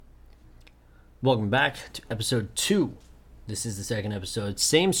Welcome back to episode 2. This is the second episode.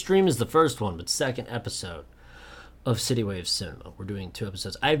 Same stream as the first one, but second episode of City Waves Cinema. We're doing 2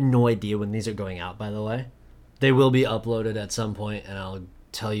 episodes. I have no idea when these are going out, by the way. They will be uploaded at some point, and I'll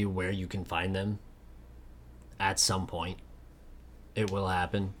tell you where you can find them at some point. It will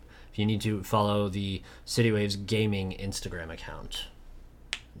happen. If you need to follow the City Waves Gaming Instagram account,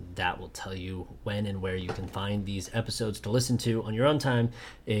 that will tell you when and where you can find these episodes to listen to on your own time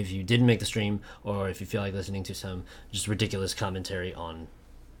if you didn't make the stream or if you feel like listening to some just ridiculous commentary on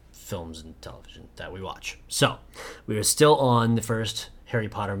films and television that we watch. So, we are still on the first Harry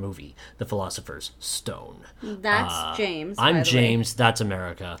Potter movie, The Philosopher's Stone. That's James. I'm James. That's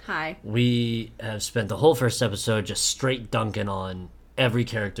America. Hi. We have spent the whole first episode just straight dunking on every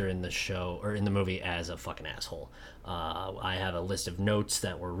character in the show or in the movie as a fucking asshole. I have a list of notes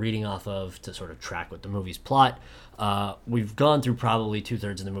that we're reading off of to sort of track with the movie's plot. We've gone through probably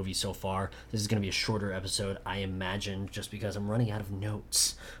 2/3 of the movie so far. This is going to be a shorter episode, I imagine, just because I'm running out of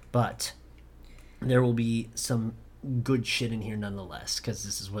notes. But there will be some good shit in here nonetheless, because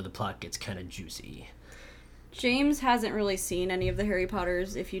this is where the plot gets kind of juicy. James hasn't really seen any of the Harry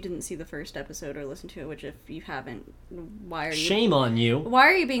Potters. If you didn't see the first episode or listen to it, which if you haven't, why are you... Shame on you. Why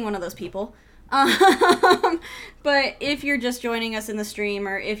are you being one of those people? But if you're just joining us in the stream,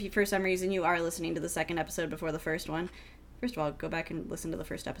 or if you, for some reason you are listening to the second episode before the first one, first of all, go back and listen to the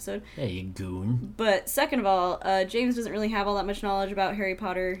first episode. Hey, you goon. But second of all, James doesn't really have all that much knowledge about Harry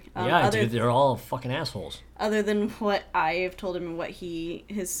Potter. Dude, they're all fucking assholes. Other than what I've told him and what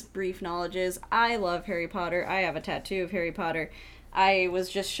his brief knowledge is. I love Harry Potter. I have a tattoo of Harry Potter. I was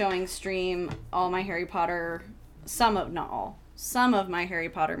just showing stream all my Harry Potter, some of my Harry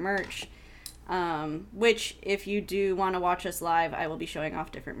Potter merch. Which, if you do want to watch us live, I will be showing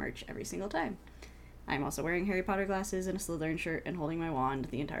off different merch every single time. I'm also wearing Harry Potter glasses and a Slytherin shirt and holding my wand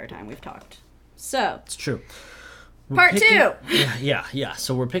the entire time we've talked. So, it's true. Part 2! Yeah.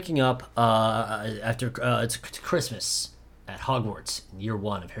 So we're picking up after it's Christmas at Hogwarts, in year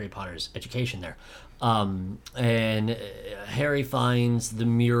 1 of Harry Potter's education there. And Harry finds the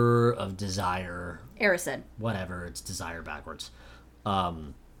Mirror of Desire. Erised. Whatever, it's Desire backwards.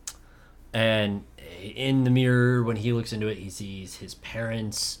 And in the mirror, when he looks into it, he sees his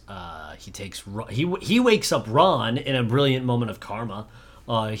parents. He wakes up Ron in a brilliant moment of karma.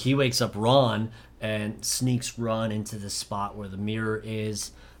 He wakes up Ron and sneaks Ron into the spot where the mirror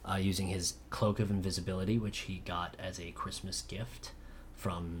is, using his cloak of invisibility, which he got as a Christmas gift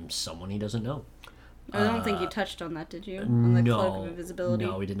from someone he doesn't know. I don't think you touched on that, did you? On the cloak of invisibility?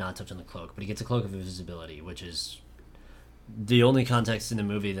 No, we did not touch on the cloak, but he gets a cloak of invisibility, which is... The only context in the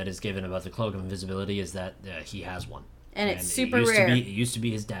movie that is given about the cloak of invisibility is that he has one. And it's super rare. It used to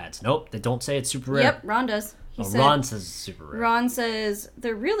be his dad's. Nope, they don't say it's super rare. Yep, Ron does. Ron says it's super rare. Ron says,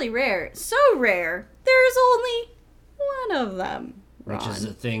 they're really rare. So rare, there's only one of them, Ron. Which is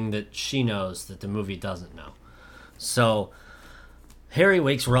a thing that she knows that the movie doesn't know. So, Harry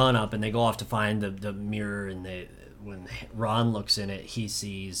wakes Ron up and they go off to find the mirror, and when Ron looks in it, he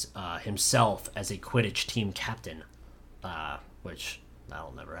sees himself as a Quidditch team captain. Which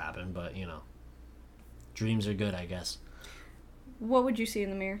that'll never happen, but dreams are good, I guess. What would you see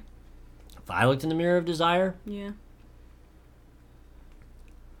in the mirror? If I looked in the Mirror of Desire, yeah,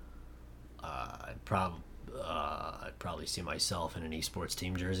 I'd probably see myself in an esports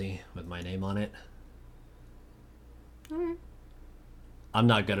team jersey with my name on it. Alright. I'm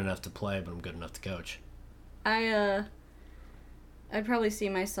not good enough to play, but I'm good enough to coach. I'd probably see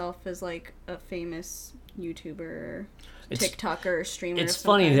myself as like a famous YouTuber, TikToker, streamer. It's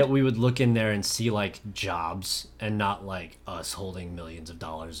funny that we would look in there and see like jobs and not like us holding millions of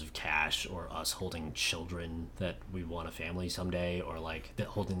dollars of cash, or us holding children that we want a family someday, or like that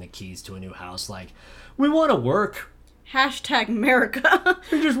holding the keys to a new house. Like, we want to work. Hashtag America.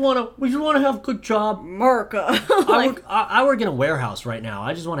 we just want to have a good job. America. I work in a warehouse right now.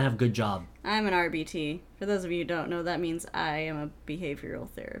 I just want to have a good job. I'm an RBT. For those of you who don't know, that means I am a behavioral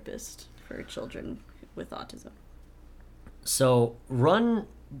therapist for children with autism. So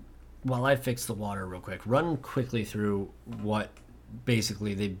while I fix the water real quick, run quickly through what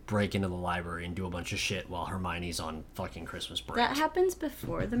basically they break into the library and do a bunch of shit while Hermione's on fucking Christmas break. That happens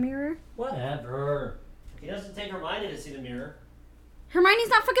before the mirror? Whatever. He doesn't take Hermione to see the mirror. Hermione's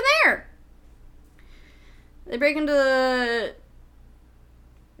not fucking there! They break into the...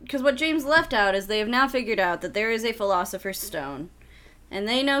 Because what James left out is they have now figured out that there is a Philosopher's Stone. And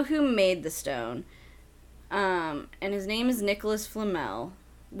they know who made the stone. And his name is Nicholas Flamel.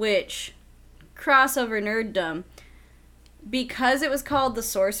 Which, crossover nerddom, because it was called the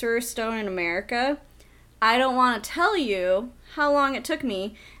Sorcerer's Stone in America, I don't want to tell you how long it took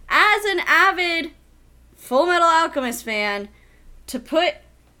me as an avid Full Metal Alchemist fan, to put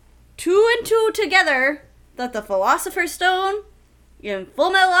 2 and 2 together, that the Philosopher's Stone in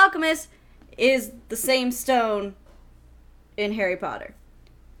Full Metal Alchemist is the same stone in Harry Potter.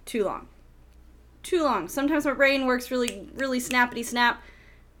 Too long. Too long. Sometimes my brain works really, really snappity snap.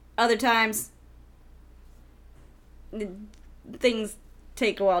 Other times, things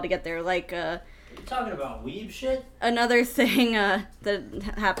take a while to get there. Like, talking about weeb shit? another thing that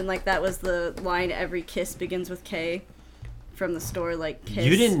happened like that was the line, "Every kiss begins with K," from the store, like, kiss.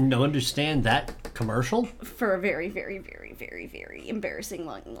 You didn't understand that commercial? For a very, very, very, very, very embarrassing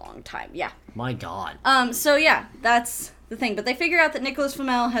long time. Yeah. My God. So yeah, that's the thing. But they figure out that Nicholas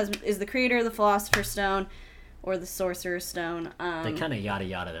Flamel is the creator of the Philosopher's Stone, or the Sorcerer's Stone. They kind of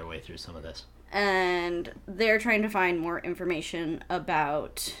yada their way through some of this. And they're trying to find more information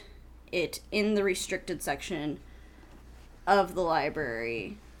about it in the restricted section of the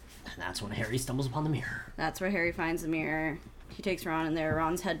library. And that's when Harry stumbles upon the mirror. That's where Harry finds the mirror. He takes Ron in there.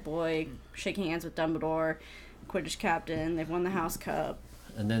 Ron's head boy, shaking hands with Dumbledore, Quidditch captain. They've won the House Cup.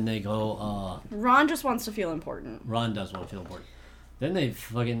 And then they go, Ron just wants to feel important. Ron does want to feel important. Then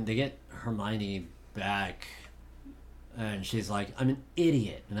they get Hermione back, and she's like, "I'm an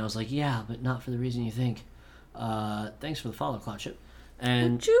idiot." And I was like, "Yeah, but not for the reason you think." Thanks for the follow, Cloudship.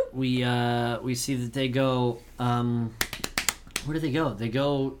 And we see that they go, where do they go? They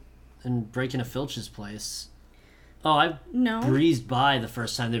go and break into Filch's place. Oh, I breezed by the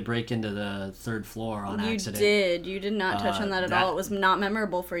first time they break into the 3rd floor on accident. You did not touch on that at all. It was not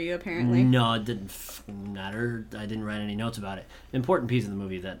memorable for you, apparently. No, it didn't matter. I didn't write any notes about it. Important piece of the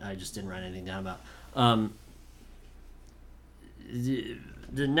movie that I just didn't write anything down about.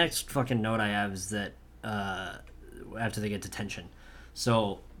 The next fucking note I have is that after they get detention.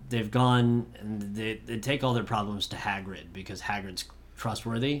 So they've gone and they take all their problems to Hagrid because Hagrid's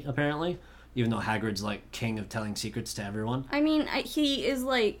trustworthy, apparently. Even though Hagrid's, like, king of telling secrets to everyone. I mean, he is,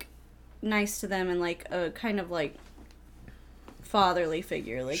 like, nice to them and, like, a kind of, like, fatherly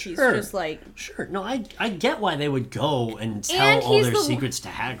figure. Like, he's just, like... Sure. No, I get why they would go and tell all their secrets to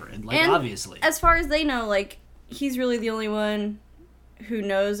Hagrid. Like, obviously. As far as they know, like, he's really the only one who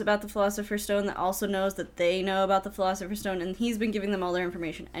knows about the Philosopher's Stone that also knows that they know about the Philosopher's Stone, and he's been giving them all their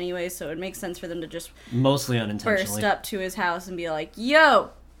information anyway, so it makes sense for them to just... Mostly unintentionally. Burst up to his house and be like, "Yo!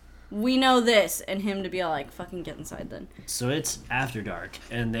 We know this," and him to be like, "Fucking get inside then." So it's after dark,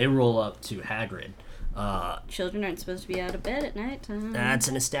 and they roll up to Hagrid. Children aren't supposed to be out of bed at night time. That's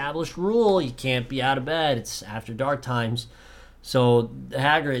an established rule. You can't be out of bed. It's after dark times. So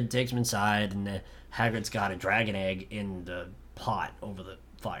Hagrid takes him inside, and Hagrid's got a dragon egg in the pot over the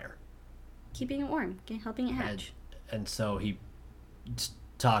fire. Keeping it warm, helping it hatch. And so he's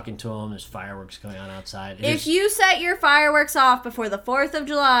talking to him. There's fireworks going on outside. If you set your fireworks off before the 4th of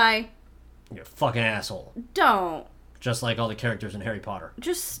July... You're a fucking asshole. Don't. Just like all the characters in Harry Potter.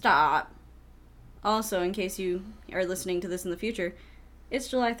 Just stop. Also, in case you are listening to this in the future, it's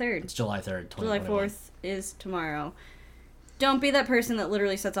July 3rd. It's July 3rd, 2021. July 4th is tomorrow. Don't be that person that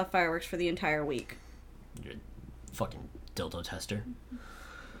literally sets off fireworks for the entire week. You're a fucking dildo tester.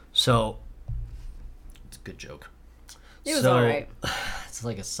 So, it's a good joke. It was alright. It's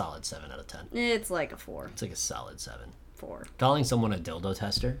like a solid 7 out of 10. It's like a 4. It's like a solid 7. 4. Calling someone a dildo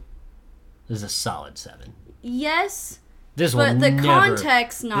tester is a solid 7. Yes, But the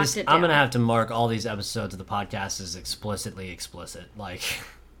context knocked it down. I'm gonna have to mark all these episodes of the podcast as explicitly explicit. Like,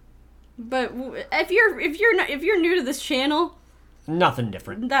 but if you're new to this channel, nothing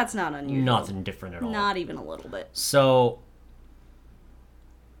different. That's not unusual. Nothing different at all. Not even a little bit. So,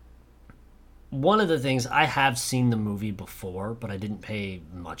 one of the things, I have seen the movie before, but I didn't pay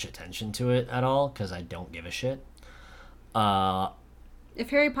much attention to it at all because I don't give a shit. If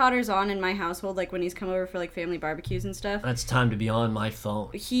Harry Potter's on in my household, like when he's come over for like family barbecues and stuff, that's time to be on my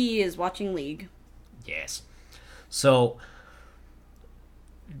phone. He is watching League. Yes. So,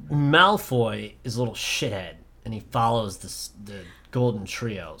 Malfoy is a little shithead, and he follows the Golden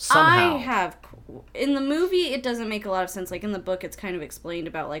Trio somehow. In the movie, it doesn't make a lot of sense. Like in the book, it's kind of explained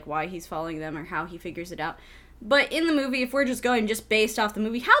about like why he's following them or how he figures it out. But in the movie, if we're just going just based off the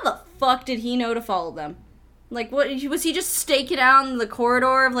movie, how the fuck did he know to follow them? Like, what was he just staking out in the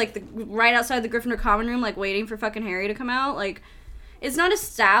corridor of like right outside the Gryffindor common room, like waiting for fucking Harry to come out? Like, it's not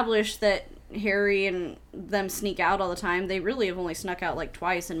established that Harry and them sneak out all the time. They really have only snuck out like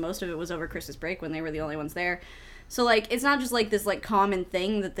twice, and most of it was over Christmas break when they were the only ones there. So like, it's not just like this like common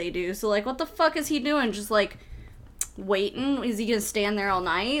thing that they do. So like, what the fuck is he doing? Just like waiting? Is he gonna stand there all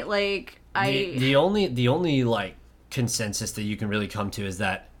night? Like, the only like consensus that you can really come to is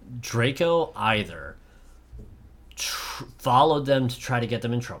that Draco either followed them to try to get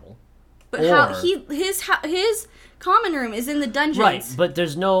them in trouble. But his common room is in the dungeons. Right, but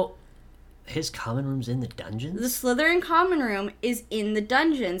there's no... His common room's in the dungeons? The Slytherin common room is in the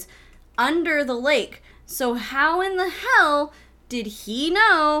dungeons, under the lake. So how in the hell did he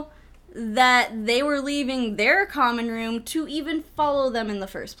know that they were leaving their common room to even follow them in the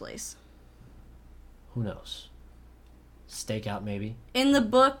first place? Who knows? Stakeout, maybe? In the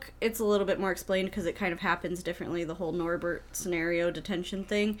book, it's a little bit more explained because it kind of happens differently, the whole Norbert scenario detention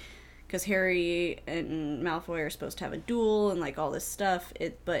thing. Because Harry and Malfoy are supposed to have a duel and, like, all this stuff.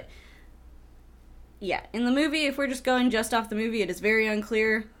 But, yeah, in the movie, if we're just going just off the movie, it is very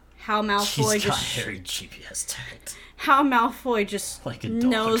unclear how Malfoy He's got Harry GPS tagged. How Malfoy just like a dog.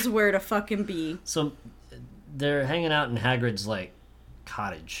 knows where to fucking be. So, they're hanging out in Hagrid's, like,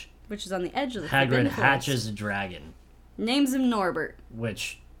 cottage. Which is on the edge of the Hagrid hatches a dragon. Names him Norbert.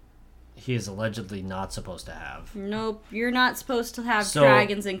 Which he is allegedly not supposed to have. Nope, you're not supposed to have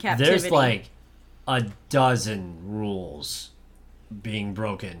dragons in captivity. There's like a dozen rules being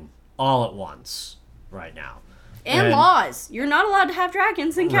broken all at once right now. And laws. You're not allowed to have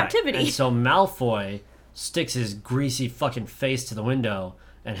dragons in captivity. And so Malfoy sticks his greasy fucking face to the window,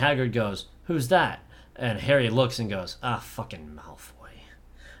 and Hagrid goes, "Who's that?" And Harry looks and goes, "Fucking Malfoy."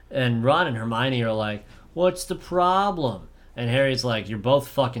 And Ron and Hermione are like, "What's the problem?" And Harry's like, "You're both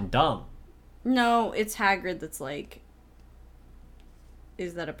fucking dumb." No, it's Hagrid that's like,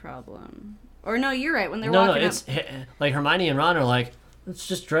 "Is that a problem?" Or no, you're right. When they're walking it's like Hermione and Ron are like, "It's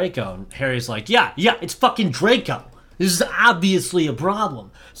just Draco." And Harry's like, yeah, it's fucking Draco. This is obviously a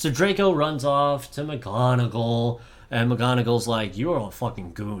problem. So Draco runs off to McGonagall, and McGonagall's like, "You are all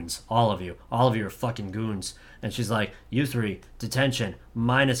fucking goons. All of you. All of you are fucking goons." And she's like, "You three, detention,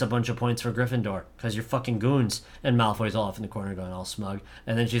 minus a bunch of points for Gryffindor, because you're fucking goons." And Malfoy's all off in the corner going all smug.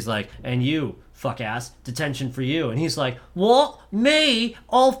 And then she's like, "And you, fuck ass, detention for you." And he's like, "What? Me?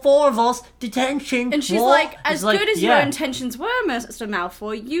 All four of us? Detention?" And she's what? like, as good as your intentions were, Mr.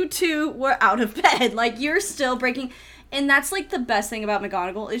 Malfoy, you two were out of bed. Like, you're still breaking... And that's, like, the best thing about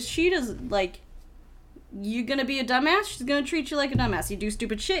McGonagall, is she does, like... You gonna be a dumbass? She's gonna treat you like a dumbass. You do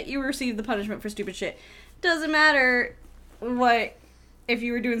stupid shit, you receive the punishment for stupid shit. Doesn't matter what... If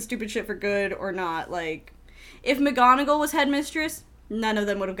you were doing stupid shit for good or not. Like, if McGonagall was headmistress, none of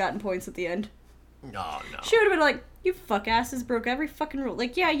them would have gotten points at the end. No. She would have been like, "You fuck asses broke every fucking rule."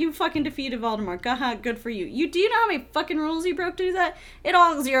 Like, yeah, you fucking defeated Voldemort. Good for you. Do you know how many fucking rules you broke to do that? It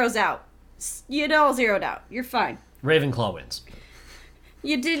all zeroes out. It all zeroed out. You're fine. Ravenclaw wins.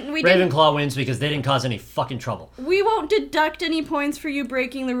 Ravenclaw wins because they didn't cause any fucking trouble. We won't deduct any points for you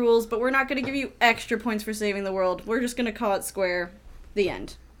breaking the rules, but we're not going to give you extra points for saving the world. We're just going to call it square. The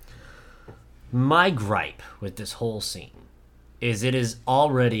end. My gripe with this whole scene is it is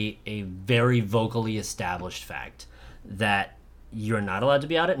already a very vocally established fact that you're not allowed to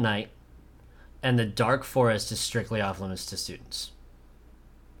be out at night, and the dark forest is strictly off limits to students.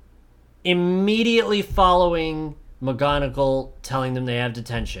 Immediately following McGonagall telling them they have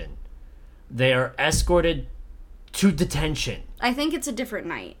detention, they are escorted to detention. I think it's a different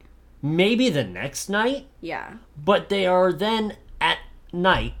night. Maybe the next night? Yeah. But they are then at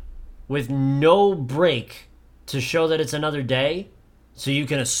night with no break to show that it's another day, so you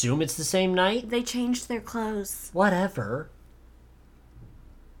can assume it's the same night? They changed their clothes. Whatever.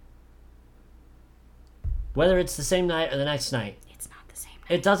 Whether it's the same night or the next night. It's not the same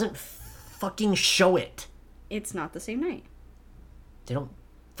night. It doesn't fucking show it. It's not the same night. They don't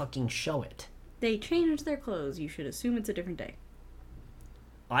fucking show it. They changed their clothes. You should assume it's a different day.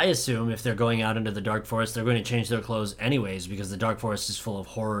 I assume if they're going out into the dark forest, they're going to change their clothes anyways, because the dark forest is full of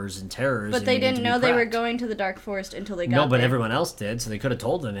horrors and terrors. But they didn't know they were going to the dark forest until they got there. No, but everyone else did, so they could have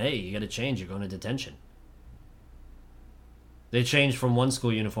told them, "Hey, you got to change. You're going to detention." They changed from one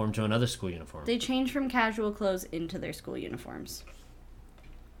school uniform to another school uniform. They changed from casual clothes into their school uniforms.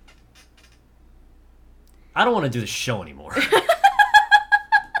 I don't want to do this show anymore.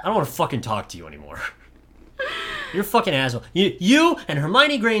 I don't want to fucking talk to you anymore. You're a fucking asshole. You and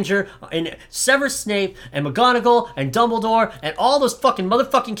Hermione Granger and Severus Snape and McGonagall and Dumbledore and all those fucking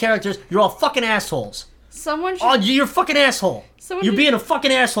motherfucking characters, you're all fucking assholes. Someone should... Oh, you're a fucking asshole. You're being a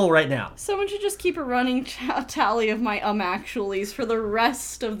fucking asshole right now. Someone should just keep a running tally of my actuallys for the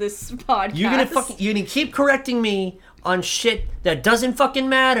rest of this podcast. You're gonna keep correcting me on shit that doesn't fucking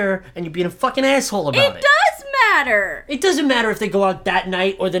matter, and you're being a fucking asshole about it. It does matter! It doesn't matter if they go out that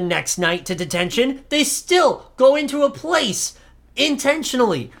night or the next night to detention. They still go into a place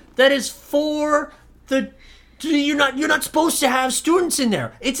intentionally that is for the You're not supposed to have students in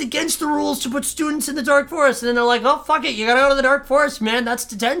there. It's against the rules to put students in the dark forest. And then they're like, oh, fuck it. You gotta go to the dark forest, man. That's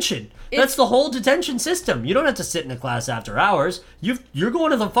detention. That's the whole detention system. You don't have to sit in a class after hours. You're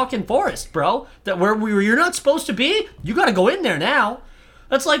going to the fucking forest, bro. Where you're not supposed to be. You gotta go in there now.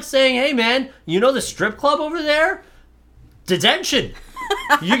 That's like saying, hey, man, you know the strip club over there? Detention.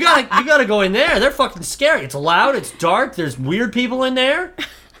 You gotta go in there. They're fucking scary. It's loud. It's dark. There's weird people in there.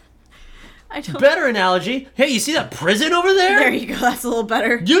 Better analogy. Hey, you see that prison over there? There you go. That's a little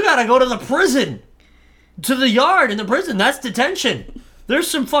better. You gotta go to the prison. To the yard in the prison. That's detention.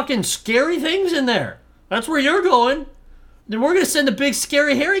 There's some fucking scary things in there. That's where you're going. Then we're gonna send a big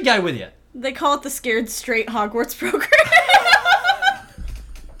scary hairy guy with you. They call it the Scared Straight Hogwarts program.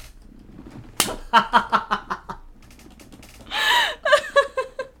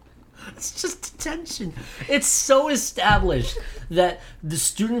 It's just detention. It's so established that the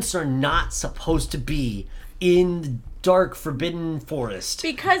students are not supposed to be in the dark, forbidden forest.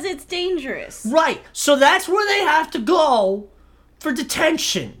 Because it's dangerous. Right. So that's where they have to go for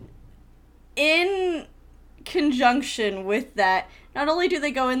detention. In conjunction with that, not only do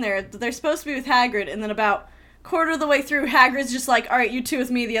they go in there, they're supposed to be with Hagrid, and then about quarter of the way through, Hagrid's just like, all right, you two with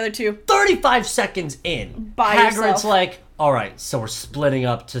me, the other two. 35 seconds in, By Hagrid's yourself. like, all right, so we're splitting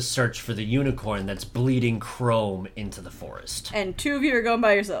up to search for the unicorn that's bleeding chrome into the forest. And two of you are going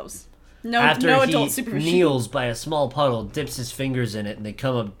by yourselves. No After he adult supervision. kneels by a small puddle, dips his fingers in it, and they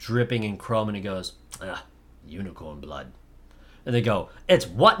come up dripping in chrome, and he goes, unicorn blood. And they go, it's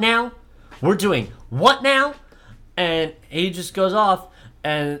what now? We're doing what now? And he just goes off,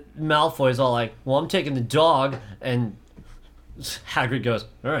 and Malfoy's all like, well, I'm taking the dog, and Hagrid goes,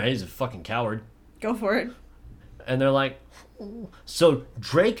 all right, he's a fucking coward. Go for it. And they're like, so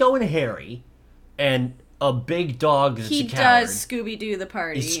Draco and Harry and a big dog that's He a coward. does Scooby-Doo the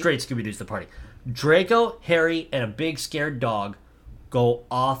party. He straight Scooby-Doo's the party. Draco, Harry, and a big scared dog go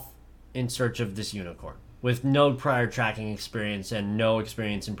off in search of this unicorn with no prior tracking experience and no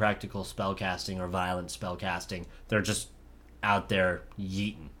experience in practical spellcasting or violent spellcasting. They're just out there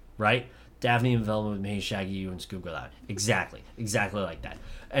yeeting, right? Daphne and Velma with me, Shaggy, you, and Scoob go out. Exactly like that.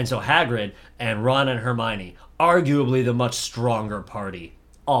 And so Hagrid and Ron and Hermione, arguably the much stronger party,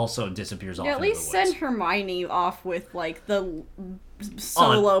 also disappears off At into least the woods. send Hermione off with, like, the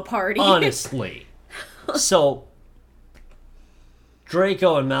solo party. Honestly. So,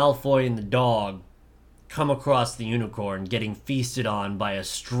 Draco and Malfoy and the dog come across the unicorn getting feasted on by a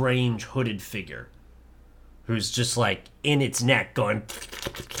strange hooded figure who's just, like, in its neck going...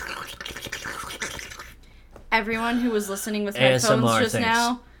 Everyone who was listening with headphones ASMR, just thanks.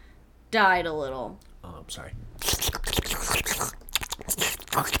 now died a little. Oh, I'm sorry.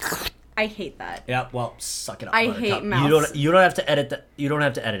 I hate that. Yeah, well, suck it up. I Buttercup. hate mouths. You don't have to edit that. You don't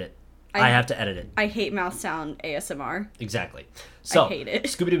have to edit it. I have to edit it. I hate mouth sound ASMR. Exactly. So, I hate it.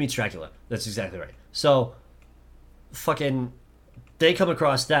 Scooby-Doo meets Dracula. That's exactly right. So, fucking, they come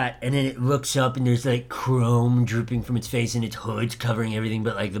across that, and then it looks up, and there's, like, chrome dripping from its face, and its hood's covering everything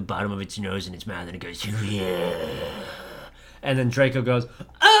but, like, the bottom of its nose and its mouth, and it goes, yeah. And then Draco goes,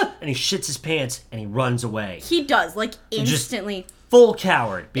 ah! And he shits his pants, and he runs away. He does, like, instantly. Full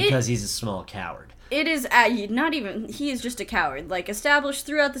coward, because he's a small coward. It is not even. He is just a coward. Like, established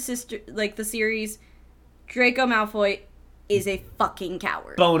throughout the series, Draco Malfoy is a fucking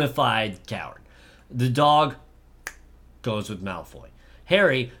coward. Bonafide coward. The dog goes with Malfoy.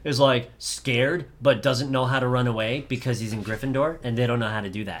 Harry is like scared but doesn't know how to run away because he's in Gryffindor and they don't know how to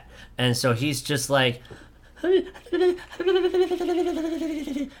do that. And so he's just like and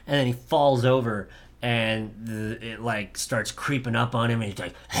then he falls over and it like starts creeping up on him and he's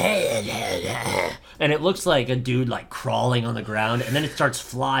like and it looks like a dude like crawling on the ground and then it starts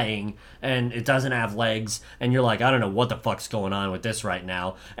flying and it doesn't have legs and you're like, I don't know what the fuck's going on with this right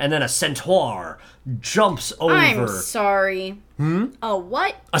now. And then a centaur jumps over. I'm sorry. A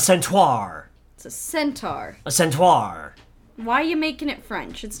what? A centaur. It's a centaur. A centaur. Why are you making it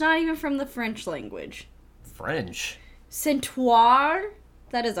French? It's not even from the French language. French. Centaur?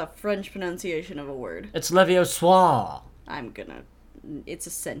 That is a French pronunciation of a word. It's Leviosoir. It's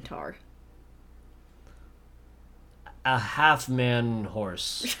a centaur. A half-man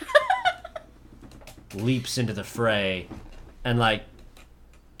horse leaps into the fray and, like,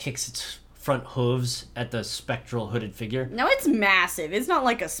 kicks its front hooves at the spectral hooded figure. No, it's massive. It's not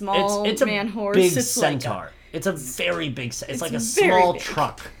like a small It's a man horse. big It's centaur. like It's a very big... It's like a very small big.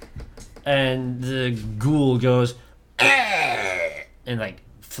 truck. And the ghoul goes... and, like,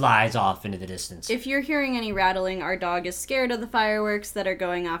 flies off into the distance. If you're hearing any rattling, our dog is scared of the fireworks that are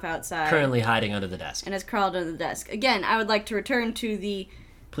going off outside. Currently hiding under the desk. And has crawled under the desk. Again, I would like to return to the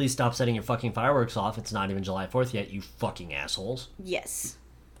please stop setting your fucking fireworks off. It's not even July 4th yet, you fucking assholes. Yes.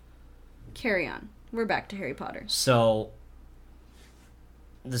 Carry on. We're back to Harry Potter. So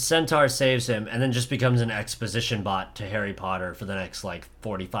the centaur saves him and then just becomes an exposition bot to Harry Potter for the next,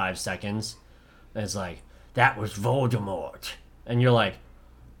 45 seconds. And it's like, that was Voldemort. And you're like,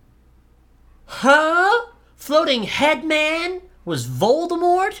 huh? Floating headman was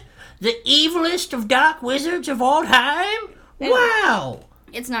Voldemort? The evilest of dark wizards of all time? Wow!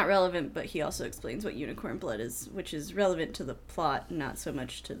 It's not relevant, but he also explains what unicorn blood is, which is relevant to the plot, not so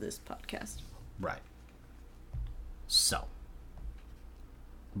much to this podcast. Right. So,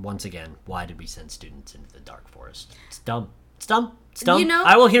 once again, why did we send students into the Dark Forest? It's dumb. It's dumb. It's dumb.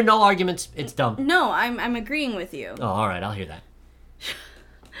 I will hear no arguments. It's dumb. No, I'm agreeing with you. Oh, all right. I'll hear that.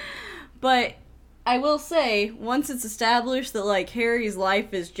 But I will say, once it's established that, Harry's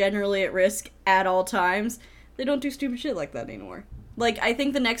life is generally at risk at all times, they don't do stupid shit like that anymore. I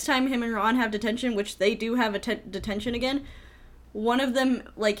think the next time him and Ron have detention, which they do have detention again, one of them,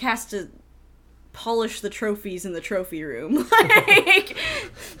 has to polish the trophies in the trophy room.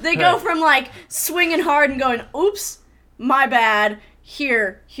 They go from, swinging hard and going, oops, my bad,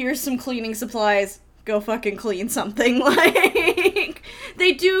 here's some cleaning supplies, go fucking clean something.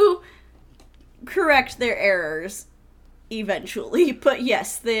 They do correct their errors eventually, but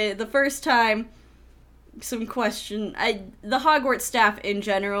yes, the first time, some question. The Hogwarts staff in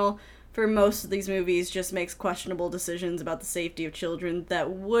general, for most of these movies, just makes questionable decisions about the safety of children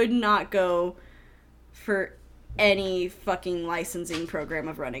that would not go for any fucking licensing program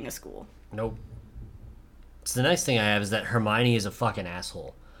of running a school. Nope. So the next thing I have is that Hermione is a fucking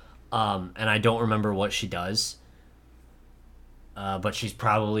asshole. And I don't remember what she does. But she's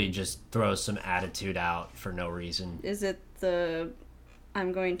probably just throws some attitude out for no reason. Is it the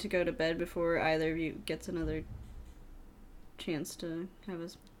I'm going to go to bed before either of you gets another chance to have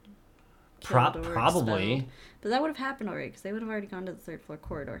us killed or probably expelled? But that would have happened already, because they would have already gone to the third floor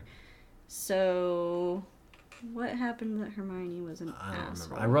corridor. So what happened that Hermione was an asshole? Don't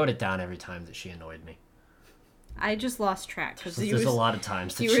remember. I wrote it down every time that she annoyed me. I just lost track because there's a lot of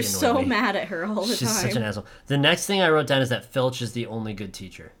times that you she were annoyed so me. mad at her all the time. She's such an asshole. The next thing I wrote down is that Filch is the only good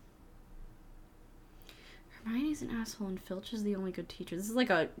teacher. Hermione's an asshole and Filch is the only good teacher. This is like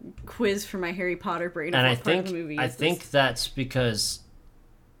a quiz for my Harry Potter brain. And I think that's because.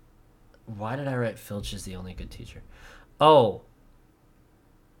 Why did I write Filch is the only good teacher? Oh.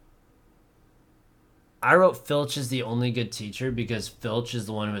 I wrote Filch is the only good teacher because Filch is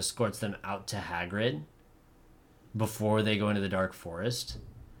the one who escorts them out to Hagrid before they go into the Dark Forest.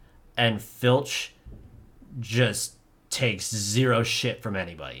 And Filch just takes zero shit from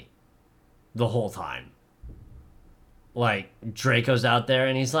anybody the whole time. Draco's out there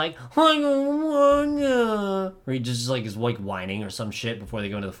and he's like, or he just is whining or some shit before they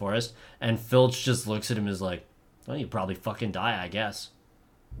go into the forest. And Filch just looks at him and is like, well, you probably fucking die, I guess.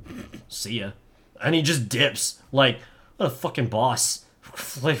 See ya. And he just dips. What a fucking boss.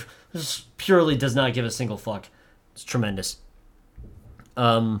 Just purely does not give a single fuck. It's tremendous.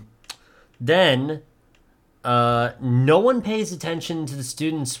 Then, no one pays attention to the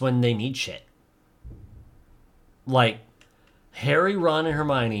students when they need shit. Harry, Ron, and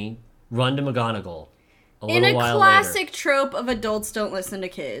Hermione run to McGonagall a little while later. In a classic trope of adults don't listen to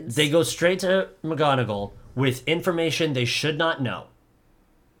kids. They go straight to McGonagall with information they should not know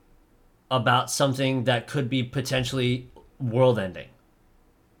about something that could be potentially world-ending.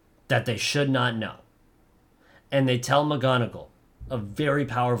 That they should not know. And they tell McGonagall, a very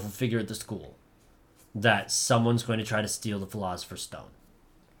powerful figure at the school, that someone's going to try to steal the Philosopher's Stone.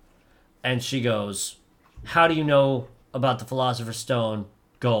 And she goes, how do you know about the Philosopher's Stone?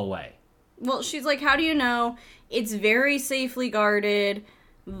 Go away. Well, she's like, how do you know? It's very safely guarded.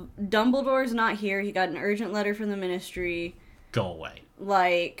 Dumbledore's not here. He got an urgent letter from the Ministry. Go away.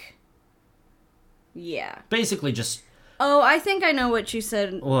 Yeah. Basically just... Oh, I think I know what she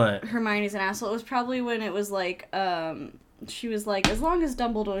said. What? Hermione's an asshole. It was probably when it was she was like, as long as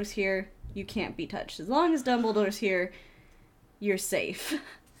Dumbledore's here, you can't be touched. As long as Dumbledore's here, you're safe.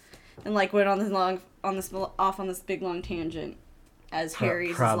 And went off on this big long tangent as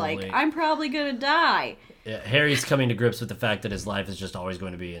Harry's probably. is I'm probably gonna die. Yeah, Harry's coming to grips with the fact that his life is just always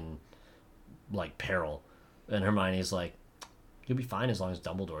going to be in peril. And Hermione's like, you'll be fine as long as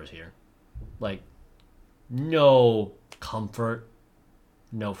Dumbledore's here. No comfort,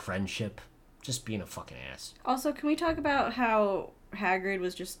 no friendship, just being a fucking ass. Also, can we talk about how Hagrid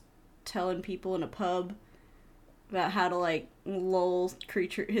was just telling people in a pub about how to lull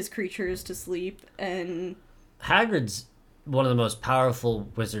his creatures to sleep? And Hagrid's one of the most powerful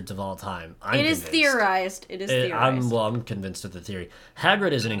wizards of all time. It is theorized. I'm convinced of the theory.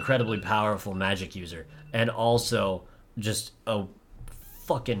 Hagrid is an incredibly powerful magic user, and also just a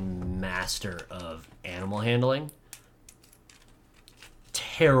fucking master of animal handling.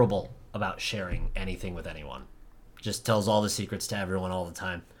 Terrible about sharing anything with anyone. Just tells all the secrets to everyone all the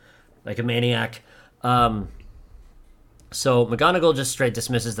time. Like a maniac. So McGonagall just straight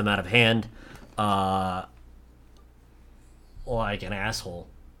dismisses them out of hand. Like an asshole.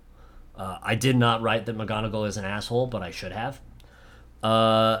 I did not write that McGonagall is an asshole, but I should have.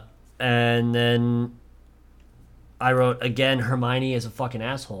 And then I wrote, again, Hermione is a fucking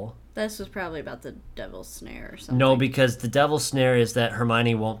asshole. This was probably about the Devil's Snare or something. No, because the Devil's Snare is that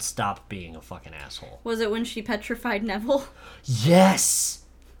Hermione won't stop being a fucking asshole. Was it when she petrified Neville? Yes!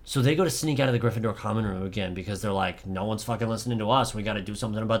 So they go to sneak out of the Gryffindor common room again because they're like, no one's fucking listening to us. We got to do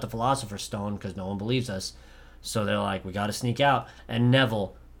something about the Philosopher's Stone because no one believes us. So they're like, we got to sneak out. And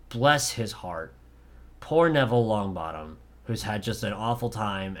Neville, bless his heart, poor Neville Longbottom, who's had just an awful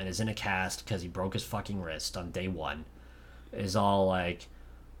time and is in a cast because he broke his fucking wrist on day one, is all like,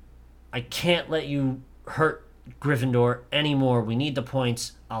 I can't let you hurt Gryffindor anymore. We need the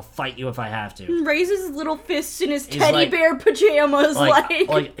points. I'll fight you if I have to. Raises his little fists in his teddy bear pajamas,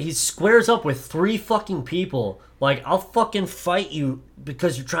 like he squares up with 3 fucking people. Like, I'll fucking fight you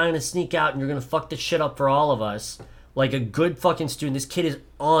because you're trying to sneak out and you're gonna fuck this shit up for all of us. Like a good fucking student. This kid is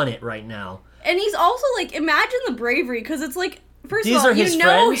on it right now. And he's also like, imagine the bravery, because it's like, first These of all, are his you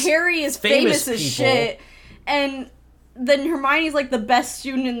know friends, Harry is famous as shit, and then Hermione's like the best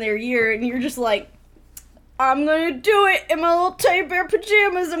student in their year, and you're just like, I'm gonna do it in my little teddy bear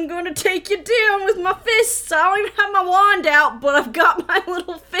pajamas. I'm gonna take you down with my fists. I don't even have my wand out, but I've got my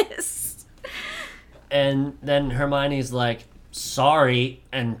little fists. And then Hermione's like, sorry,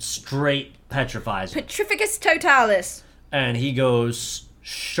 and straight petrifies him. Petrificus totalis. And he goes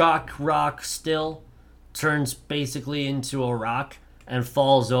shock rock still, turns basically into a rock, and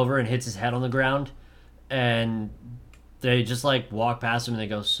falls over and hits his head on the ground. And they just like walk past him and they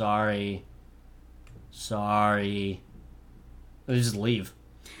go, sorry. They just leave.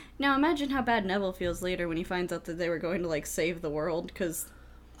 Now imagine how bad Neville feels later when he finds out that they were going to like save the world, because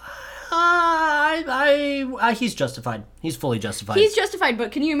he's justified. He's fully justified. He's justified,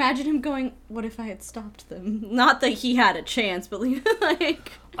 but can you imagine him going, what if I had stopped them? Not that he had a chance, but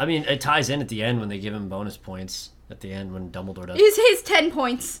like... I mean, it ties in at the end when they give him bonus points. At the end when Dumbledore does. His 10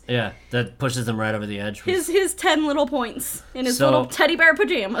 points. Yeah, that pushes them right over the edge. His 10 little points in his little teddy bear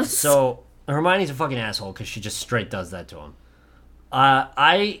pajamas. So, Hermione's a fucking asshole because she just straight does that to him.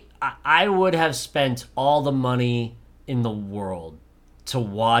 I would have spent all the money in the world to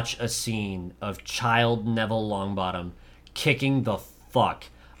watch a scene of child Neville Longbottom kicking the fuck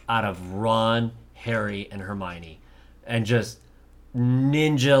out of Ron, Harry, and Hermione. And just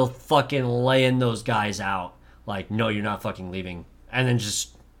ninja fucking laying those guys out. Like, no, you're not fucking leaving. And then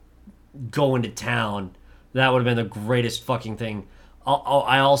just go into town. That would have been the greatest fucking thing.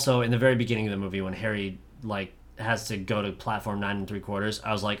 I also, in the very beginning of the movie, when Harry, like, has to go to platform 9 3/4,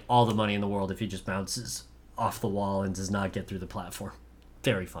 I was like, all the money in the world if he just bounces off the wall and does not get through the platform.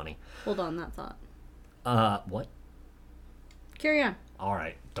 Very funny. Hold on that thought. What? Carry on. All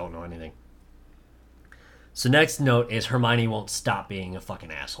right. Don't know anything. So next note is Hermione won't stop being a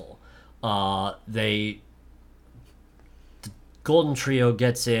fucking asshole. The Golden Trio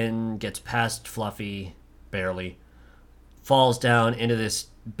gets past Fluffy, barely, falls down into this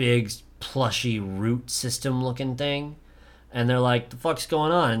big, plushy root system looking thing, and they're like, the fuck's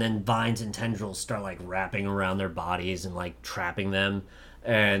going on? And then vines and tendrils start, like, wrapping around their bodies and, like, trapping them,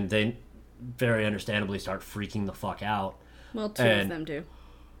 and they very understandably start freaking the fuck out. Well, two of them do.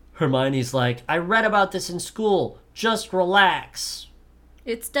 Hermione's like, I read about this in school. Just relax.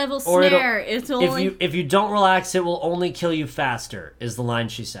 It's Devil's Snare. It's only... If you don't relax, it will only kill you faster, is the line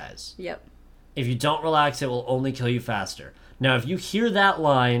she says. Yep. If you don't relax, it will only kill you faster. Now, if you hear that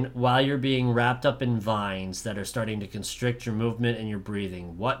line while you're being wrapped up in vines that are starting to constrict your movement and your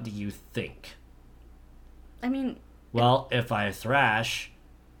breathing, what do you think? I mean... Well, if I thrash,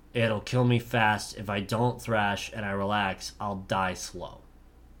 it'll kill me fast. If I don't thrash and I relax, I'll die slow.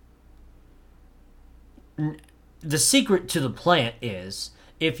 The secret to the plant is,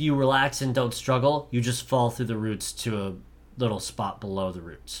 if you relax and don't struggle, you just fall through the roots to a little spot below the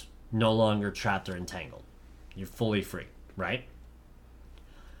roots. No longer trapped or entangled. You're fully free, right?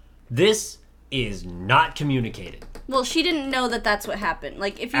 This is not communicated. Well, she didn't know that that's what happened.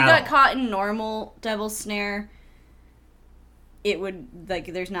 Like, if you got caught in normal Devil's Snare, it would,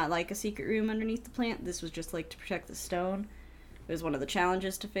 like, there's not, like, a secret room underneath the plant. This was just, like, to protect the stone. It was one of the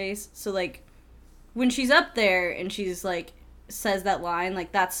challenges to face. So, like, when she's up there and she's like says that line,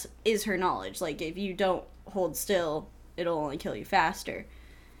 like is her knowledge. Like if you don't hold still, it'll only kill you faster.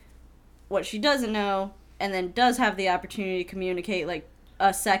 What she doesn't know, and then does have the opportunity to communicate like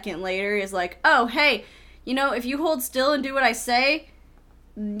a second later, is like, oh hey, you know, if you hold still and do what I say,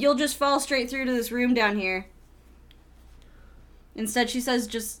 you'll just fall straight through to this room down here. Instead she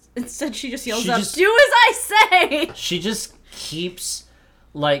just yells up, do as I say! She just keeps,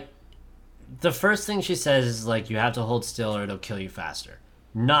 like, the first thing she says is, like, you have to hold still or it'll kill you faster.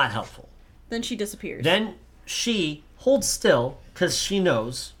 Not helpful. Then she disappears. Then she holds still, because she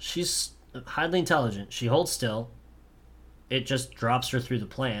knows. She's highly intelligent. She holds still. It just drops her through the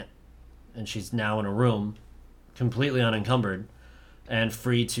plant, and she's now in a room, completely unencumbered, and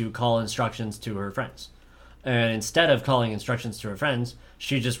free to call instructions to her friends. And instead of calling instructions to her friends,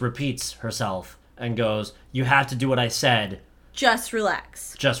 she just repeats herself and goes, you have to do what I said. Just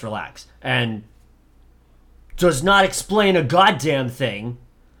relax. Just relax. And does not explain a goddamn thing.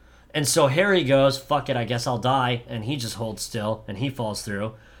 And so Harry goes, fuck it, I guess I'll die. And he just holds still, and he falls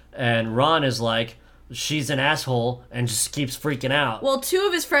through. And Ron is like, she's an asshole, and just keeps freaking out. Well, 2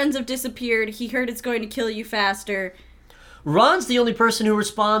 of his friends have disappeared. He heard it's going to kill you faster. Ron's the only person who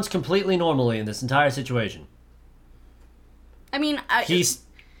responds completely normally in this entire situation. I mean, he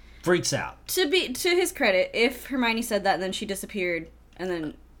freaks out. To his credit, if Hermione said that and then she disappeared, and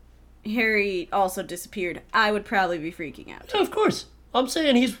then Harry also disappeared, I would probably be freaking out. Yeah, of course. I'm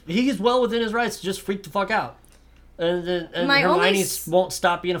saying he's well within his rights to just freak the fuck out. And Hermione won't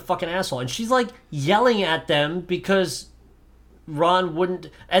stop being a fucking asshole. And she's like yelling at them because Ron wouldn't.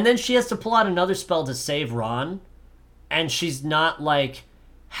 And then she has to pull out another spell to save Ron. And she's not like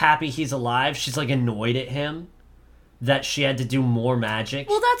happy he's alive. She's like annoyed at him that she had to do more magic.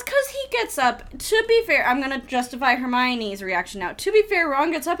 Well, that's because he gets up. To be fair, I'm going to justify Hermione's reaction now. To be fair,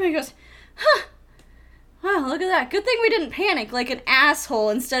 Ron gets up and he goes, huh, wow, look at that. Good thing we didn't panic like an asshole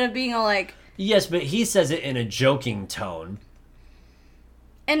instead of being all like... Yes, but he says it in a joking tone.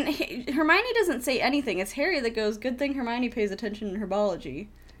 And Hermione doesn't say anything. It's Harry that goes, good thing Hermione pays attention in herbology.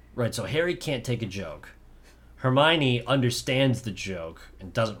 Right, so Harry can't take a joke. Hermione understands the joke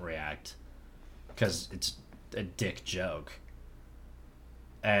and doesn't react because it's a dick joke.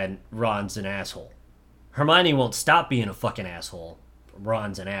 And Ron's an asshole. Hermione won't stop being a fucking asshole.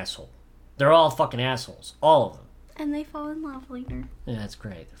 Ron's an asshole. They're all fucking assholes. All of them. And they fall in love later. Yeah, that's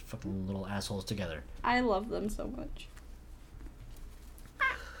great. They're fucking little assholes together. I love them so much.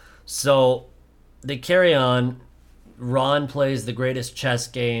 So, they carry on. Ron plays the greatest chess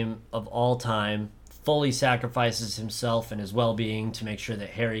game of all time. Fully sacrifices himself and his well-being to make sure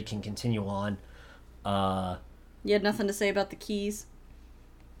that Harry can continue on. You had nothing to say about the keys?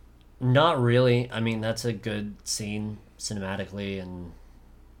 Not really. I mean, that's a good scene cinematically and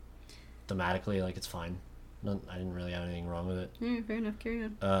thematically. Like, it's fine. I didn't really have anything wrong with it. Yeah, fair enough. Carry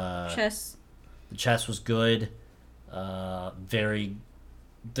on. Chess. The chess was good. They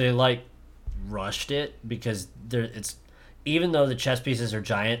like rushed it because it's even though the chess pieces are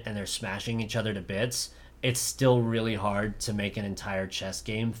giant and they're smashing each other to bits, it's still really hard to make an entire chess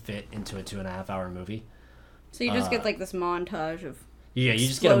game fit into a 2.5-hour movie. So you just get like this montage of you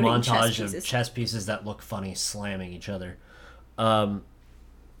just get a montage of chess pieces that look funny slamming each other.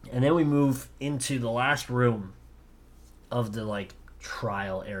 And then we move into the last room of the like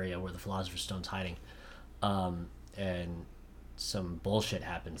trial area where the Philosopher's Stone's hiding. And some bullshit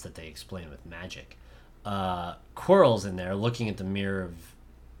happens that they explain with magic. Quirrell's in there looking at the mirror of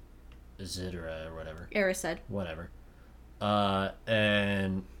Isidora or whatever. Erised. Whatever.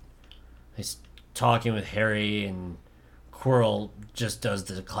 And he's talking with Harry, and Quirrell just does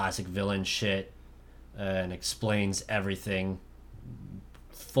the classic villain shit and explains everything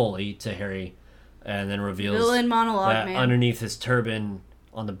fully to Harry, and then reveals villain monologue, that man. Underneath his turban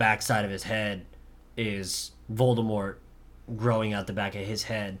on the backside of his head is Voldemort growing out the back of his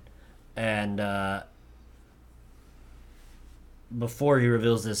head. And before he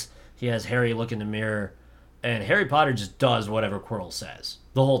reveals this, he has Harry look in the mirror, and Harry Potter just does whatever Quirrell says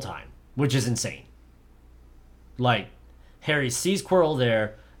the whole time, which is insane. Like, Harry sees Quirrell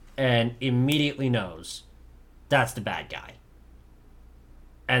there and immediately knows that's the bad guy.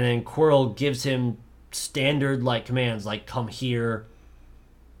 And then Quirrell gives him standard like commands like come here,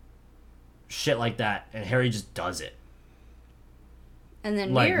 shit like that, and Harry just does it. And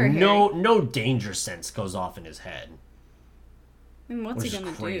then like mirror no danger sense goes off in his head. I mean, what's he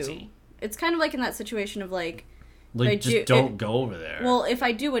gonna do? It's kind of like in that situation of like just don't go over there. Well, if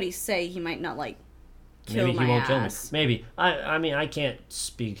I do what he say, he might not like kill Maybe my he won't ass. kill me. Maybe. I mean, I can't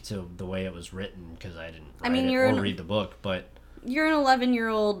speak to the way it was written because I didn't read it or read the book, but you're an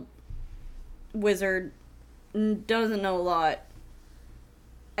 11-year-old wizard, doesn't know a lot.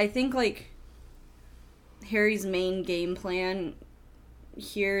 I think, like, Harry's main game plan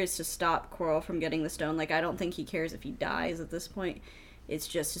here is to stop Quirrell from getting the stone. Like, I don't think he cares if he dies at this point. It's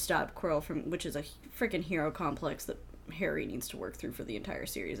just to stop Quirrell from, which is a freaking hero complex that Harry needs to work through for the entire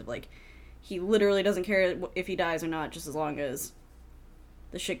series of, like, he literally doesn't care if he dies or not, just as long as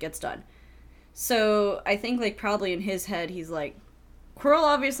the shit gets done. So I think, like, probably in his head, he's like, Quirrell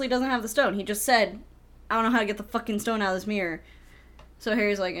obviously doesn't have the stone. He just said, I don't know how to get the fucking stone out of this mirror. So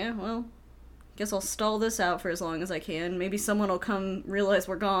Harry's like, well, guess I'll stall this out for as long as I can. Maybe someone will come realize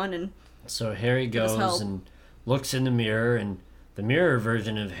we're gone and so Harry goes and looks in the mirror, and the mirror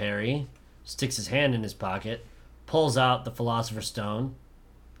version of Harry sticks his hand in his pocket, pulls out the Philosopher's Stone,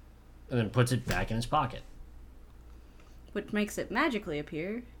 and then puts it back in his pocket. Which makes it magically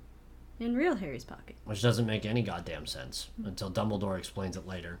appear in real Harry's pocket. Which doesn't make any goddamn sense until Dumbledore explains it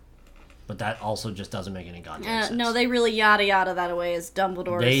later. But that also just doesn't make any goddamn sense. No, they really yada yada that away as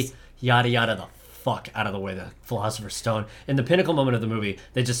Dumbledore's... They yada yada the fuck out of the way the Philosopher's Stone. In the pinnacle moment of the movie,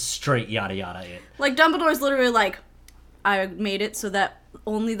 they just straight yada yada it. Like, Dumbledore's literally like, I made it so that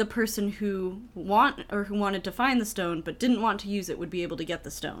only the person who wanted to find the stone but didn't want to use it would be able to get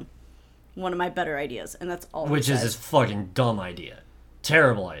the stone. One of my better ideas, and that's all. Which is his fucking dumb idea.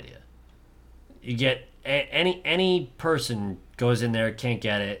 Terrible idea. You get any person goes in there, can't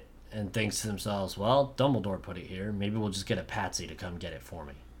get it, and thinks to themselves, well, Dumbledore put it here. Maybe we'll just get a patsy to come get it for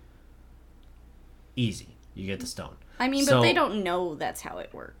me. Easy. You get the stone. I mean, but they don't know that's how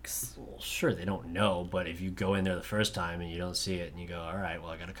it works. Well, sure, they don't know, but if you go in there the first time and you don't see it, and you go, all right,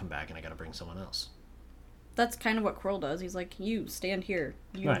 well, I gotta come back and I gotta bring someone else. That's kind of what Quirrell does. He's like, you stand here.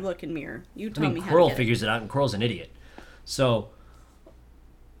 You right. Look in mirror. You tell me how to Quirrell get figures it out, and Quirrell's an idiot. So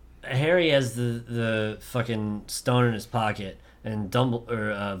Harry has the fucking stone in his pocket, and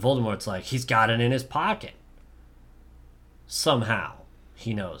Voldemort's like, he's got it in his pocket. Somehow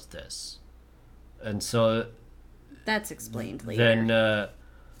he knows this. And so that's explained later. Then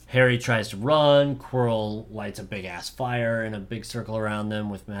Harry tries to run. Quirrell lights a big-ass fire in a big circle around them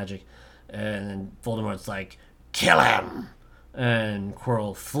with magic. And then Voldemort's like, kill him! And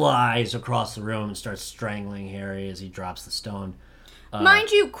Quirrell flies across the room and starts strangling Harry as he drops the stone.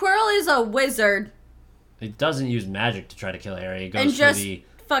 Mind you, Quirrell is a wizard. He doesn't use magic to try to kill Harry. He goes and just through the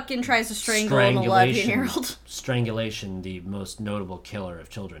fucking tries to strangle an 11-year-old. Strangulation, the most notable killer of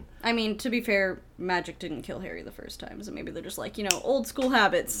children. I mean, to be fair, magic didn't kill Harry the first time, so maybe they're just like, old school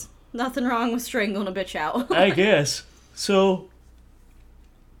habits. Nothing wrong with strangling a bitch out. I guess. So,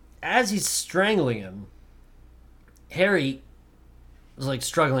 as he's strangling him, Harry is like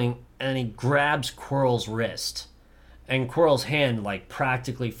struggling, and he grabs Quirrell's wrist. And Quirrell's hand like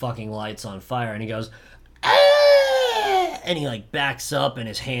practically fucking lights on fire, and he goes, ah! And he like backs up, and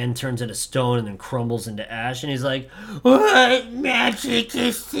his hand turns into stone and then crumbles into ash, and he's like, what magic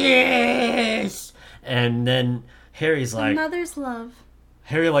is this? And then Harry's like, mother's love.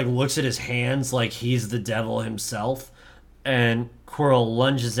 Harry like looks at his hands like he's the devil himself, and Quirrell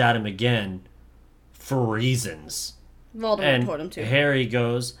lunges at him again for reasons. Voldemort told him to. Harry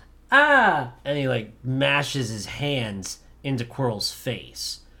goes, ah! And he like mashes his hands into Quirrell's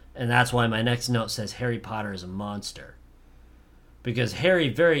face. And that's why my next note says Harry Potter is a monster. Because Harry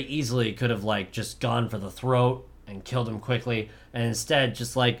very easily could have like just gone for the throat and killed him quickly, and instead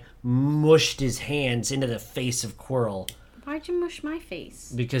just like mushed his hands into the face of Quirrell. Why'd you mush my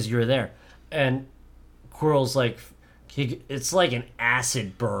face? Because you were there. And Quirrell's like, it's like an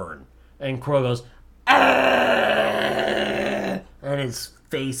acid burn. And Quirrell goes, ah! And his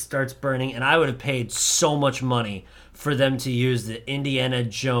face starts burning. And I would have paid so much money for them to use the Indiana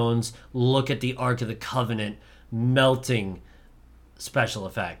Jones look at the Ark of the Covenant melting special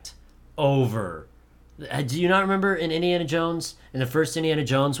effect over. Do you not remember in Indiana Jones, in the first Indiana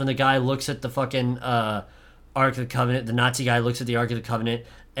Jones, when the guy looks at the fucking Ark of the Covenant, the Nazi guy looks at the Ark of the Covenant,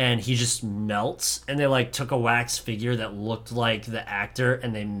 and he just melts, and they like took a wax figure that looked like the actor,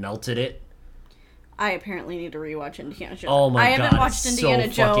 and they melted it? I apparently need to rewatch Indiana Jones. Oh my god, I haven't watched Indiana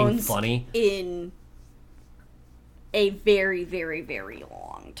Jones funny. In a very, very, very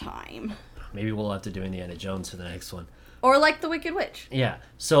long time. Maybe we'll have to do Indiana Jones for the next one. Or like The Wicked Witch. Yeah,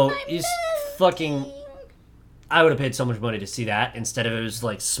 so he's fucking... I would have paid so much money to see that instead of it was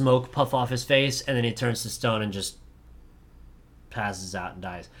like smoke puff off his face, and then he turns to stone and just passes out and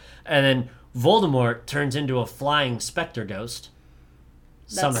dies. And then Voldemort turns into a flying specter ghost.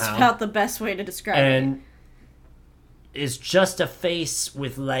 Somehow. That's about the best way to describe it. And is just a face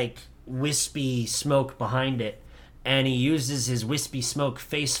with like wispy smoke behind it. And he uses his wispy smoke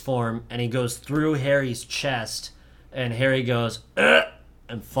face form, and he goes through Harry's chest, and Harry goes, ugh,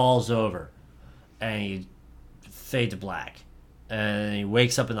 and falls over. and he fade to black. And he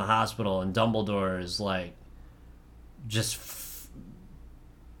wakes up in the hospital, and Dumbledore is like,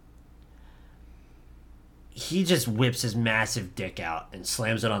 he just whips his massive dick out and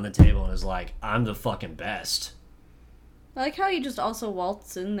slams it on the table and is like, I'm the fucking best. I like how he just also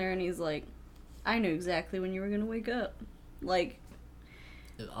waltzes in there and he's like, I knew exactly when you were gonna wake up. Like,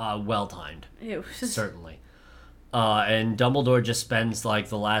 well timed. it was Certainly. And Dumbledore just spends like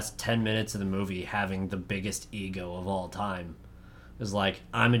the last 10 minutes of the movie having the biggest ego of all time. It's like,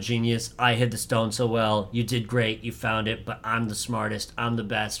 I'm a genius, I hid the stone so well, you did great, you found it, but I'm the smartest, I'm the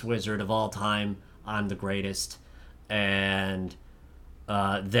best wizard of all time, I'm the greatest. And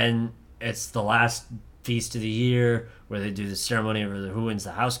then it's the last feast of the year where they do the ceremony of who wins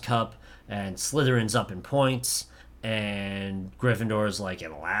the House Cup, and Slytherin's up in points, and Gryffindor's like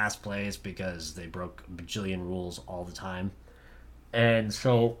in last place because they broke a bajillion rules all the time. And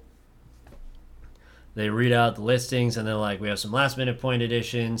so they read out the listings, and they're like, we have some last minute point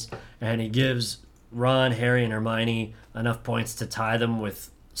additions, and he gives Ron, Harry, and Hermione enough points to tie them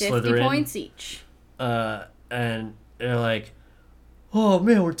with 50 Slytherin. points each. And they're like, oh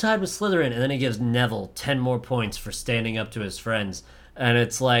man, we're tied with Slytherin. And then he gives Neville 10 more points for standing up to his friends. And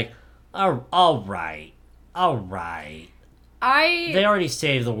it's like, all right. They already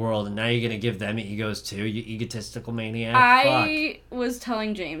saved the world, and now you're going to give them egos too, you egotistical maniac? I was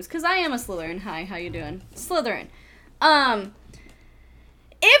telling James, because I am a Slytherin. Hi, how you doing? Slytherin.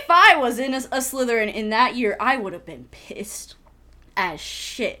 If I was in a Slytherin in that year, I would have been pissed as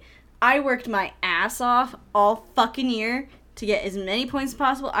shit. I worked my ass off all fucking year to get as many points as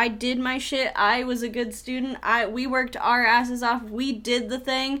possible. I did my shit. I was a good student. We worked our asses off. We did the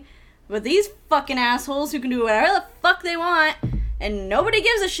thing. But these fucking assholes who can do whatever the fuck they want and nobody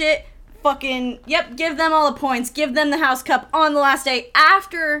gives a shit, fucking, yep, give them all the points. Give them the House Cup on the last day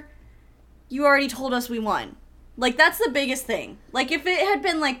after you already told us we won. Like, that's the biggest thing. Like, if it had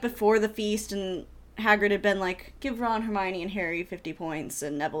been, like, before the feast and Hagrid had been like, give Ron, Hermione, and Harry 50 points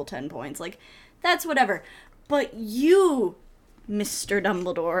and Neville 10 points, like, that's whatever. But you, Mr.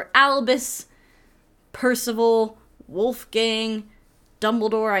 Dumbledore, Albus, Percival, Wolfgang,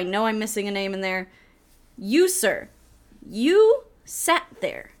 Dumbledore, I know I'm missing a name in there. You, sir, you sat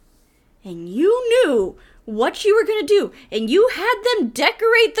there and you knew what you were going to do, and you had them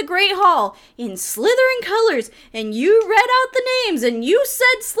decorate the Great Hall in Slytherin colors, and you read out the names, and you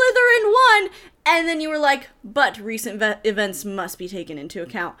said Slytherin won, and then you were like, but recent events must be taken into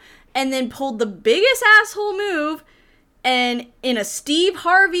account, and then pulled the biggest asshole move, and in a Steve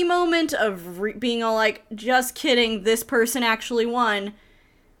Harvey moment of being all like, just kidding, this person actually won,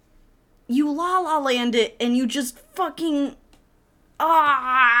 you la-la land it, and you just fucking,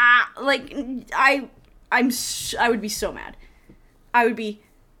 like, I would be so mad. I would be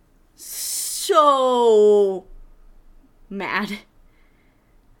so mad.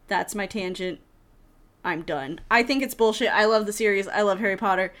 That's my tangent. I'm done. I think it's bullshit. I love the series. I love Harry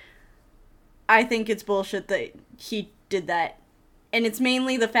Potter. I think it's bullshit that he did that. And it's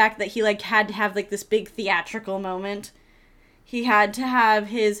mainly the fact that he, like, had to have, like, this big theatrical moment. He had to have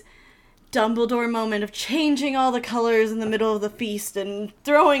his Dumbledore moment of changing all the colors in the middle of the feast and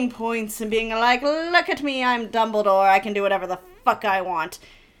throwing points and being like, look at me, I'm Dumbledore, I can do whatever the fuck I want.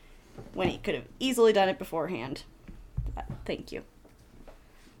 When he could have easily done it beforehand. Thank you.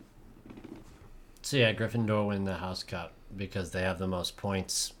 So yeah, Gryffindor win the House Cup because they have the most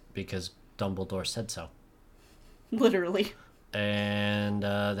points because Dumbledore said so. Literally. And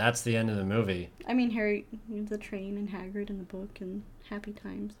that's the end of the movie. I mean, Harry, the train and Hagrid in the book and happy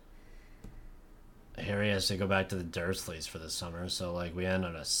times. Harry has to go back to the Dursleys for the summer, so like we end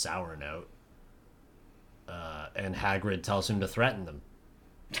on a sour note. And Hagrid tells him to threaten them.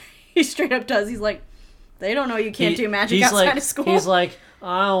 He straight up does. He's like, they don't know you can't do magic outside of school. He's like,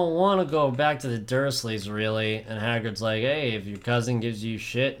 I don't want to go back to the Dursleys, really. And Hagrid's like, hey, if your cousin gives you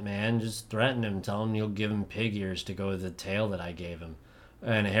shit, man, just threaten him. Tell him you'll give him pig ears to go with the tail that I gave him.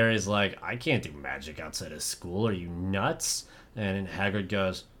 And Harry's like, I can't do magic outside of school. Are you nuts? And Hagrid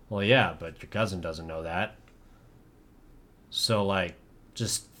goes, well, yeah, but your cousin doesn't know that. So, like,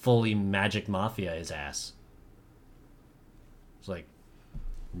 just fully magic mafia his ass. It's like,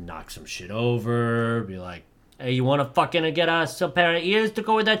 knock some shit over, be like, hey, you want to fucking get us a pair of ears to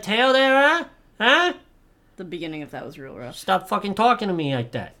go with that tail there, huh? Huh? The beginning of that was real rough. Stop fucking talking to me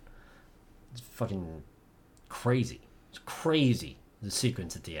like that. It's fucking crazy. It's crazy, the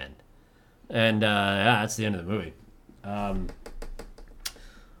sequence at the end. And, yeah, that's the end of the movie.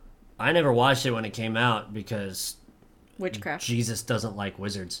 I never watched it when it came out because Witchcraft. Jesus doesn't like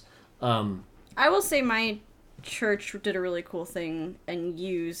wizards. I will say my church did a really cool thing and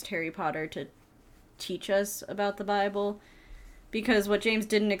used Harry Potter to teach us about the Bible. Because what James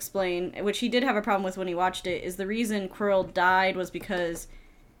didn't explain, which he did have a problem with when he watched it, is the reason Quirrell died was because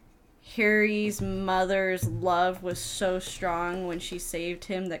Harry's mother's love was so strong when she saved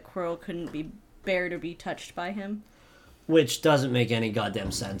him that Quirrell couldn't bear to be touched by him. Which doesn't make any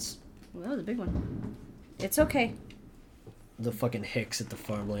goddamn sense. Well, that was a big one. It's okay. The fucking hicks at the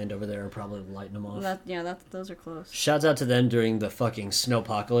farmland over there are probably lighting them off. Those are close. Shouts out to them during the fucking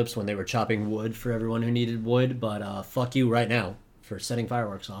snowpocalypse when they were chopping wood for everyone who needed wood, but fuck you right now for setting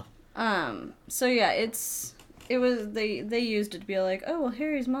fireworks off. So yeah, it was they used it to be like, oh well,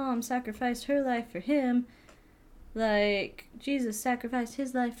 Harry's mom sacrificed her life for him, like Jesus sacrificed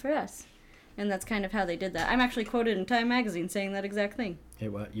his life for us, and that's kind of how they did that. I'm actually quoted in Time magazine saying that exact thing. Hey,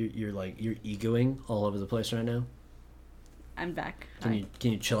 what? You're egoing all over the place right now. I'm back. Can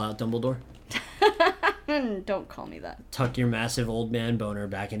you chill out, Dumbledore? Don't call me that. Tuck your massive old man boner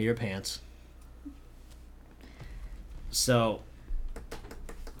back into your pants. So,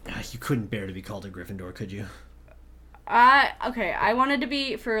 you couldn't bear to be called a Gryffindor, could you? I wanted to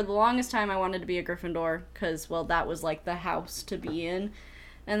be, for the longest time, I wanted to be a Gryffindor, because, well, that was, like, the house to be in.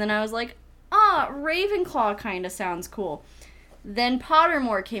 And then I was like, Ravenclaw kind of sounds cool. Then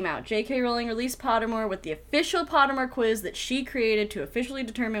Pottermore came out. J.K. Rowling released Pottermore with the official Pottermore quiz that she created to officially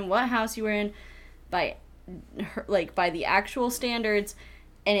determine what house you were in by the actual standards,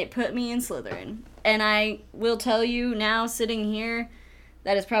 and it put me in Slytherin. And I will tell you now, sitting here,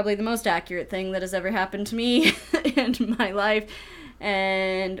 that is probably the most accurate thing that has ever happened to me in my life,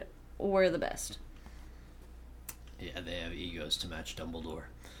 and we're the best. Yeah, they have egos to match Dumbledore.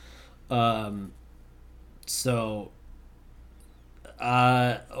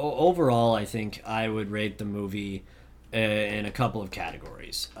 Overall, I think I would rate the movie in a couple of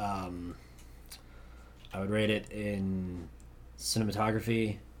categories. I would rate it in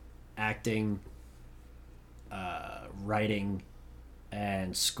cinematography, acting, writing,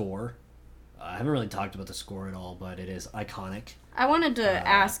 and score. I haven't really talked about the score at all, but it is iconic. I wanted to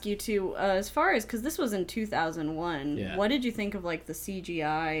ask you too, as far as, because this was in 2001, what did you think of like the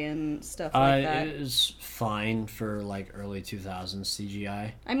CGI and stuff like that? It was fine for like early 2000s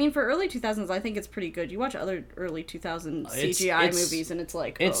CGI. I mean, for early 2000s, I think it's pretty good. You watch other early 2000s CGI movies and it's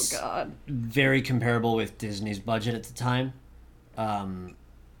like, oh god. Very comparable with Disney's budget at the time.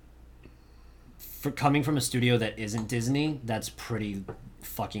 For coming from a studio that isn't Disney, that's pretty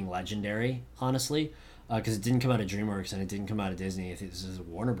fucking legendary, honestly. Because it didn't come out of DreamWorks and it didn't come out of Disney. I think this is a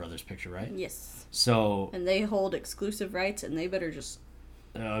Warner Brothers picture, right? Yes. So. And they hold exclusive rights, and they better just.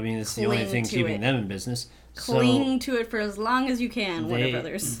 I mean, it's the only thing keeping them in business. Cling to it for as long as you can, Warner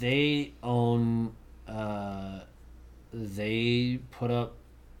Brothers. They own. They put up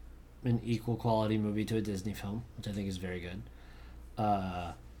an equal quality movie to a Disney film, which I think is very good.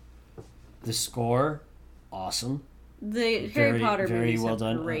 The score, awesome. The Harry Potter very movies well have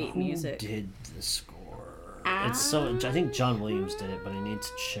done. Great music. Who did the score? It's so. I think John Williams did it, but I need to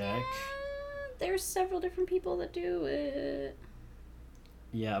check. There's several different people that do it.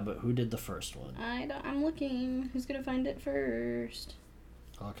 Yeah, but who did the first one? I'm looking. Who's gonna find it first?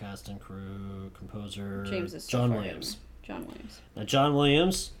 All cast and crew, composer. James is John Williams. John Williams. Now, John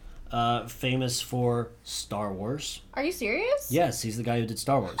Williams, famous for Star Wars. Are you serious? Yes, he's the guy who did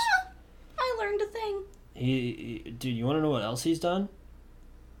Star Wars. I learned a thing. Dude, you want to know what else he's done?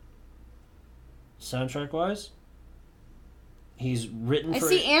 Soundtrack wise, he's written for. I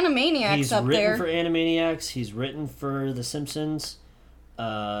see Animaniacs up there. He's written for Animaniacs. He's written for The Simpsons.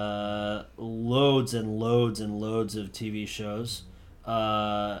 Loads and loads and loads of TV shows.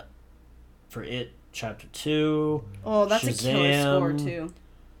 For It Chapter 2. Oh, that's Shazam, a killer score too.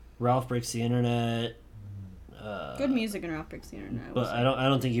 Ralph Breaks the Internet. Good music in Ralph Breaks the Internet. But I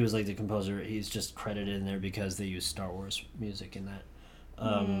don't think he was like the composer. He's just credited in there because they used Star Wars music in that.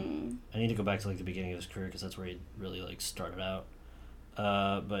 I need to go back to like the beginning of his career because that's where he really like started out.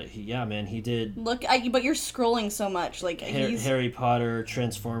 But he did. Look, but you're scrolling so much. Like Harry Potter,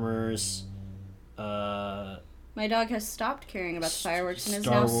 Transformers. My dog has stopped caring about the fireworks and is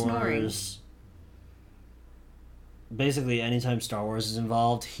Star now Wars. snoring. Basically, anytime Star Wars is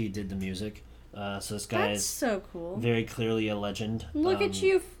involved, he did the music. So this guy is so cool. Very clearly a legend. Look at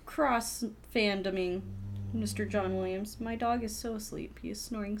you cross fandoming Mr. John Williams. My dog is so asleep. He is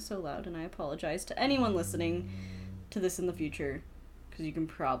snoring so loud, and I apologize to anyone listening to this in the future, because you can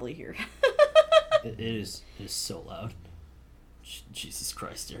probably hear. It is so loud. Jesus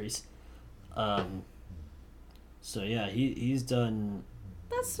Christ, Aries. So yeah, he's done.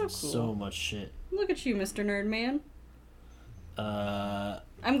 That's so cool. So much shit. Look at you, Mr. Nerd Man.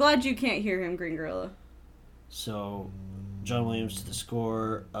 I'm glad you can't hear him, Green Gorilla. So, John Williams to the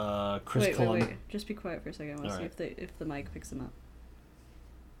score. Chris Columbus. Wait. Just be quiet for a second. I want to see if the mic picks him up.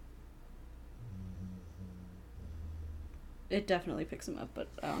 It definitely picks him up, but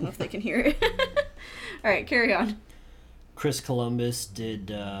I don't know if they can hear it. All right, carry on. Chris Columbus did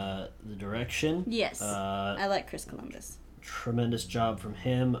the direction. Yes, I like Chris Columbus. Tremendous job from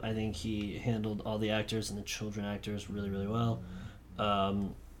him. I think he handled all the actors and the children actors really, really well.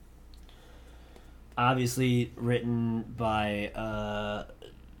 Obviously written by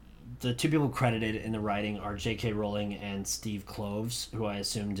the two people credited in the writing are J.K. Rowling and Steve Kloves, who I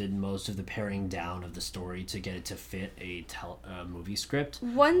assume did most of the paring down of the story to get it to fit a movie script.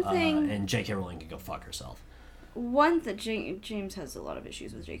 One thing... and J.K. Rowling can go fuck herself. James has a lot of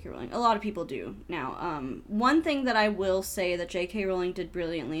issues with J.K. Rowling. A lot of people do now. One thing that I will say that J.K. Rowling did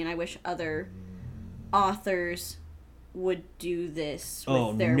brilliantly, and I wish other authors would do this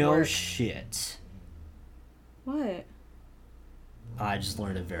with their work. Oh, no shit. What? I just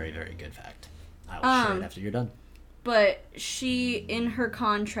learned a very, very good fact. I will share it after you're done. But she, in her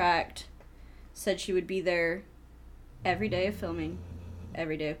contract, said she would be there every day of filming,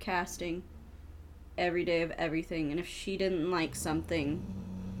 every day of casting, every day of everything. And if she didn't like something,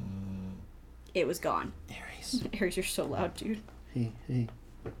 it was gone. Aries. Aries, you're so loud, dude. Hey.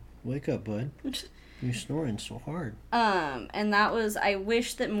 Wake up, bud. You're snoring so hard. And that was... I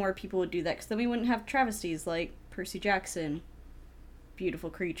wish that more people would do that, because then we wouldn't have travesties like Percy Jackson, Beautiful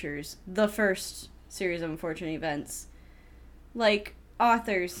Creatures, the first series of unfortunate events. Like,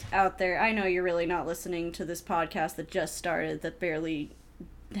 authors out there, I know you're really not listening to this podcast that just started, that barely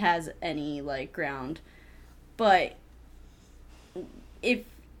has any, like, ground. But if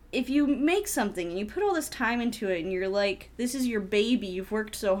you make something and you put all this time into it and you're like, this is your baby, you've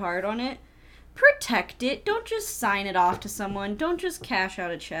worked so hard on it, protect it. Don't just sign it off to someone. Don't just cash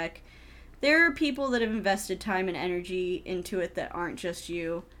out a check. There are people that have invested time and energy into it that aren't just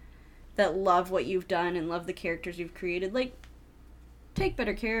you, that love what you've done and love the characters you've created. Like, take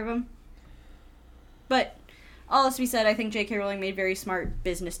better care of them. But, all this to be said, I think J.K. Rowling made very smart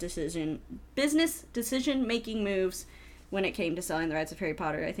business decision-making moves when it came to selling the rights of Harry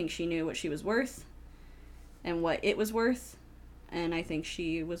Potter. I think she knew what she was worth and what it was worth. And I think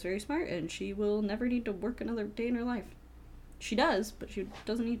she was very smart, and she will never need to work another day in her life. She does, but she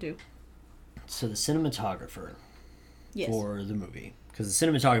doesn't need to. So the cinematographer for the movie, because the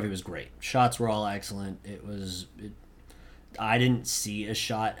cinematography was great. Shots were all excellent. I didn't see a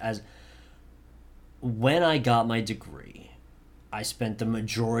shot as... When I got my degree, I spent the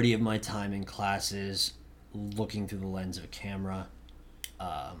majority of my time in classes looking through the lens of a camera,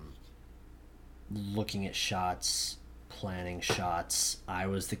 looking at shots, planning shots. I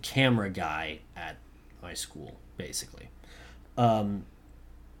was the camera guy at my school, basically.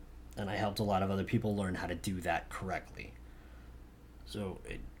 And I helped a lot of other people learn how to do that correctly. So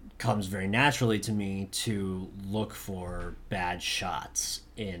it comes very naturally to me to look for bad shots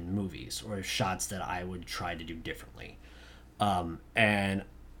in movies, or shots that I would try to do differently. And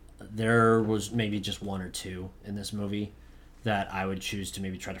there was maybe just one or two in this movie that I would choose to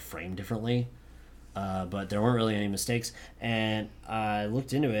maybe try to frame differently. But there weren't really any mistakes. And I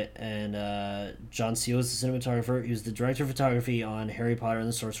looked into it, and John Seal is the cinematographer. He was the director of photography on Harry Potter and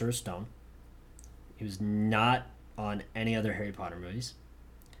the Sorcerer's Stone. He was not on any other Harry Potter movies.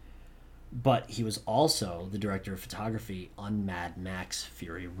 But he was also the director of photography on Mad Max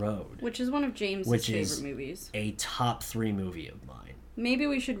Fury Road. Which is one of James's favorite movies. A top 3 movie of mine. Maybe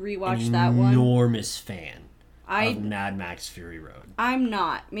we should rewatch that one. Enormous fan of Mad Max Fury Road. I'm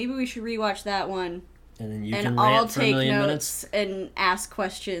not. Maybe we should rewatch that one. And then you can rant for a million minutes and ask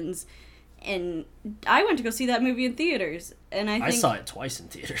questions. And I went to go see that movie in theaters, and I saw it twice in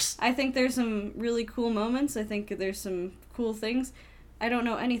theaters. I think there's some really cool moments. I think there's some cool things. I don't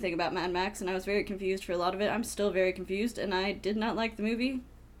know anything about Mad Max, and I was very confused for a lot of it. I'm still very confused, and I did not like the movie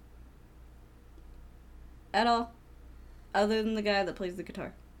at all, other than the guy that plays the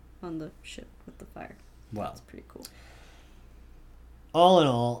guitar on the ship with the fire. Well, that's pretty cool. All in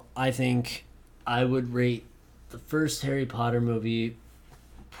all, I think I would rate the first Harry Potter movie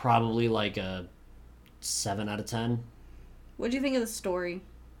probably like a 7 out of 10. What do you think of the story?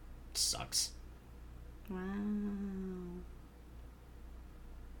 It sucks. Wow.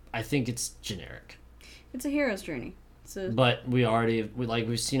 I think it's generic. It's a hero's journey. But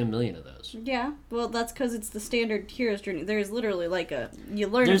we've seen a million of those. Yeah, well, that's because it's the standard hero's journey. There's literally you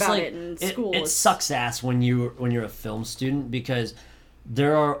learn about it in school. It sucks ass when you're a film student, because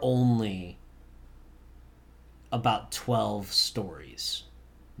there are only about 12 stories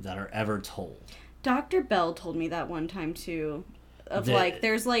that are ever told. Dr. Bell told me that one time too.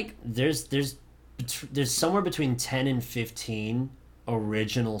 There's there's somewhere between 10 and 15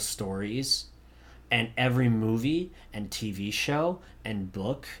 original stories, and every movie and TV show and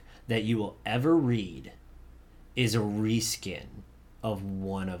book that you will ever read is a reskin of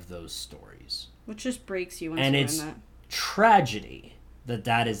one of those stories. Which just breaks you once And you it's learn that. tragedy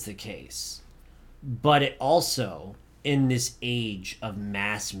that is the case. But it also, in this age of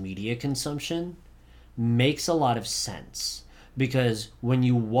mass media consumption, makes a lot of sense. Because when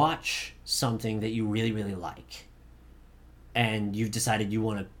you watch something that you really, really like, and you've decided you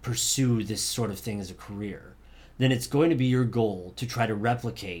want to pursue this sort of thing as a career, then it's going to be your goal to try to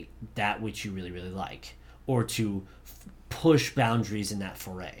replicate that which you really, really like, or to push boundaries in that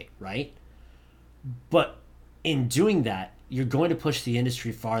foray, right? But in doing that, you're going to push the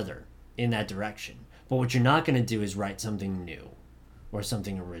industry farther in that direction. But what you're not going to do is write something new or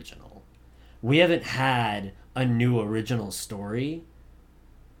something original. We haven't had a new original story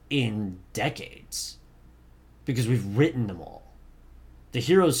in decades because we've written them all. The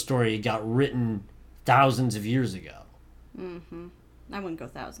hero's story got written thousands of years ago. Mm-hmm. I wouldn't go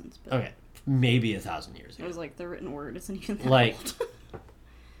thousands, but Okay, maybe 1,000 years ago. it was like the written word isn't even that Like, old.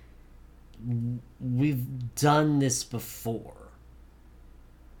 we've done this before.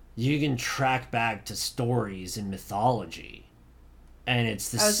 You can track back to stories in mythology, and it's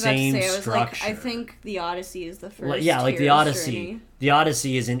the I was about to same say, I was structure. like, I think the Odyssey is the first. Yeah, like the hero's Odyssey. journey. The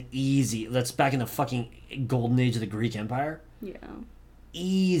Odyssey is an easy. That's back in the fucking golden age of the Greek Empire. Yeah.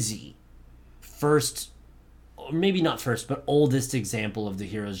 Easy first, or maybe not first, but oldest example of the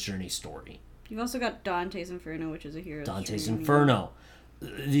hero's journey story. You've also got Dante's Inferno, which is a hero's Dante's journey. Inferno.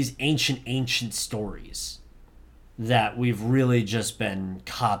 These ancient stories that we've really just been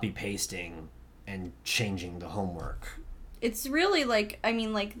copy pasting and changing the homework. It's really like, I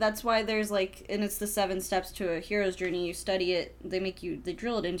mean, like, that's why there's like, and it's the 7 steps to a hero's journey. You study it, they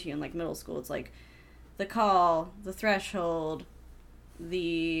drill it into you in like middle school. It's like the call, the threshold,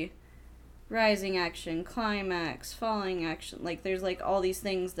 the rising action, climax, falling action. Like, there's like all these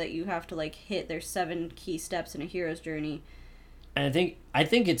things that you have to like hit. There's 7 key steps in a hero's journey. And I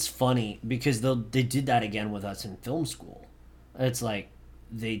think it's funny because they did that again with us in film school. It's like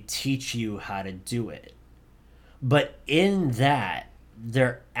they teach you how to do it. But in that,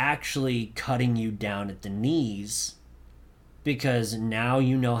 they're actually cutting you down at the knees because now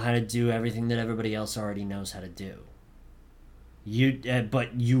you know how to do everything that everybody else already knows how to do.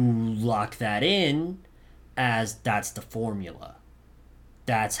 But you lock that in as that's the formula.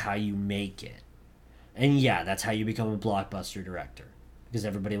 That's how you make it. And yeah, that's how you become a blockbuster director. Because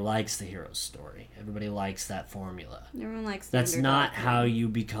everybody likes the hero's story. Everybody likes that formula. Everyone likes the That's underdog not thing. how you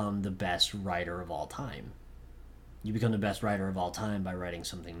become the best writer of all time. You become the best writer of all time by writing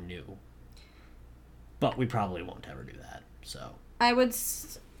something new. But we probably won't ever do that. So I would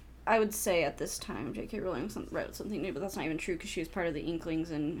say at this time J.K. Rowling wrote something new, but that's not even true because she was part of the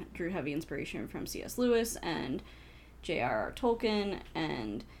Inklings and drew heavy inspiration from C.S. Lewis and J.R.R. Tolkien,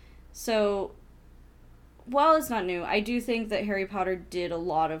 and so while it's not new, I do think that Harry Potter did a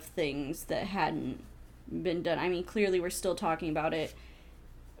lot of things that hadn't been done. I mean, clearly we're still talking about it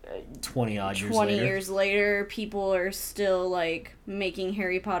 20 odd years 20 later. years later, people are still like making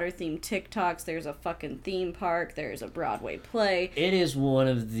Harry Potter themed TikToks. There's a fucking theme park. There's a Broadway play. It is one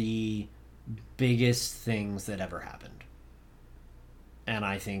of the biggest things that ever happened. And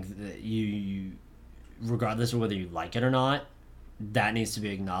I think that you regardless of whether you like it or not, that needs to be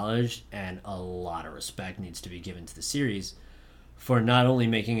acknowledged, and a lot of respect needs to be given to the series for not only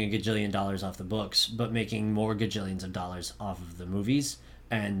making a gajillion dollars off the books, but making more gajillions of dollars off of the movies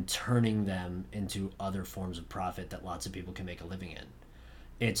and turning them into other forms of profit that lots of people can make a living in.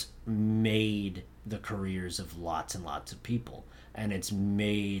 It's made the careers of lots and lots of people, and it's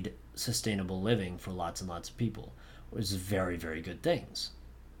made sustainable living for lots and lots of people, which is very, very good things.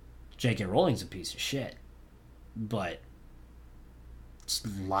 J.K. Rowling's a piece of shit, but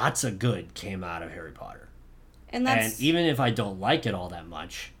lots of good came out of Harry Potter. And that's And even if I don't like it all that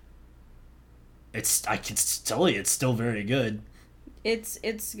much, I can tell you it's still very good.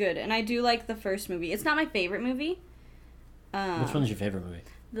 it's good. And I do like the first movie. It's not my favorite movie. Which one's your favorite movie?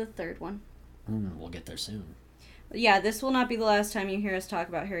 The third one. We'll get there soon. Yeah, this will not be the last time you hear us talk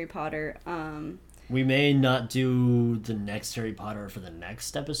about Harry Potter. We may not do the next Harry Potter for the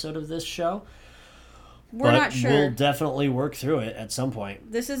next episode of this show. We're not sure. We'll definitely work through it at some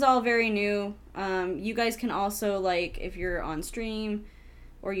point. This is all very new. You guys can also, like, if you're on stream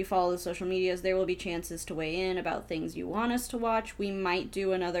or you follow the social medias, there will be chances to weigh in about things you want us to watch. We might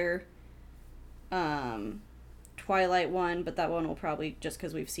do another Twilight one, but that one will probably, just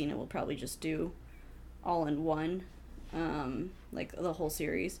because we've seen it, we'll probably just do all in one, like the whole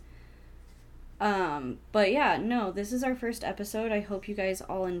series. But yeah, no, this is our first episode. I hope you guys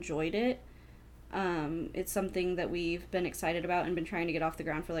all enjoyed it. It's something that we've been excited about and been trying to get off the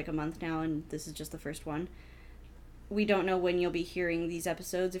ground for like a month now, and this is just the first one. We don't know when you'll be hearing these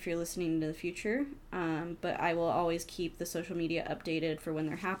episodes if you're listening into the future, but I will always keep the social media updated for when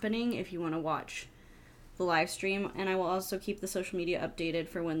they're happening if you want to watch the live stream, and I will also keep the social media updated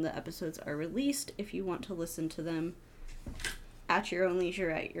for when the episodes are released if you want to listen to them at your own leisure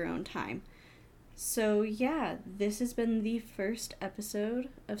at your own time. So yeah, this has been the first episode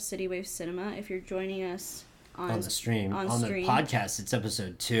of City Wave Cinema. If you're joining us on the stream. On the podcast, it's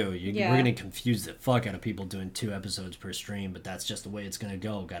episode 2. We're going to confuse the fuck out of people doing 2 episodes per stream, but that's just the way it's going to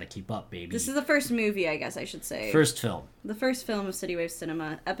go. Got to keep up, baby. This is the first movie, I guess I should say. First film. The first film of City Wave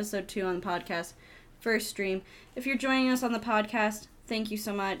Cinema. Episode 2 on the podcast. First stream. If you're joining us on the podcast, thank you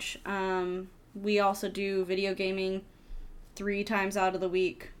so much. We also do video gaming 3 times out of the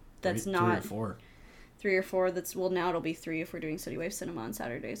week. That's 3 not... or 4. 3 or 4. Now it'll be 3 if we're doing City Wave Cinema on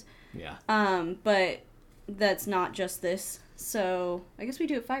Saturdays. Yeah. But... that's not just this. So, I guess we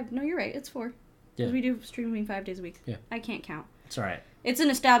do it 5. No, you're right. It's 4. Yeah. We do streaming 5 days a week. Yeah. I can't count. It's all right. It's an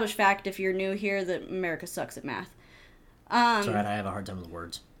established fact if you're new here that America sucks at math. It's all right. I have a hard time with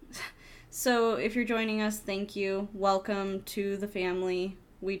words. So, if you're joining us, thank you. Welcome to the family.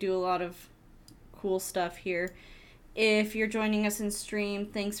 We do a lot of cool stuff here. If you're joining us in stream,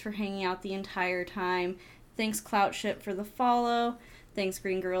 thanks for hanging out the entire time. Thanks, Cloutship, for the follow. Thanks,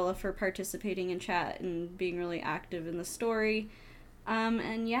 Green Gorilla, for participating in chat and being really active in the story.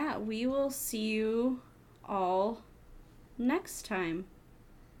 And yeah, we will see you all next time.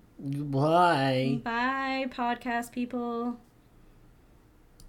 Bye. Bye, podcast people.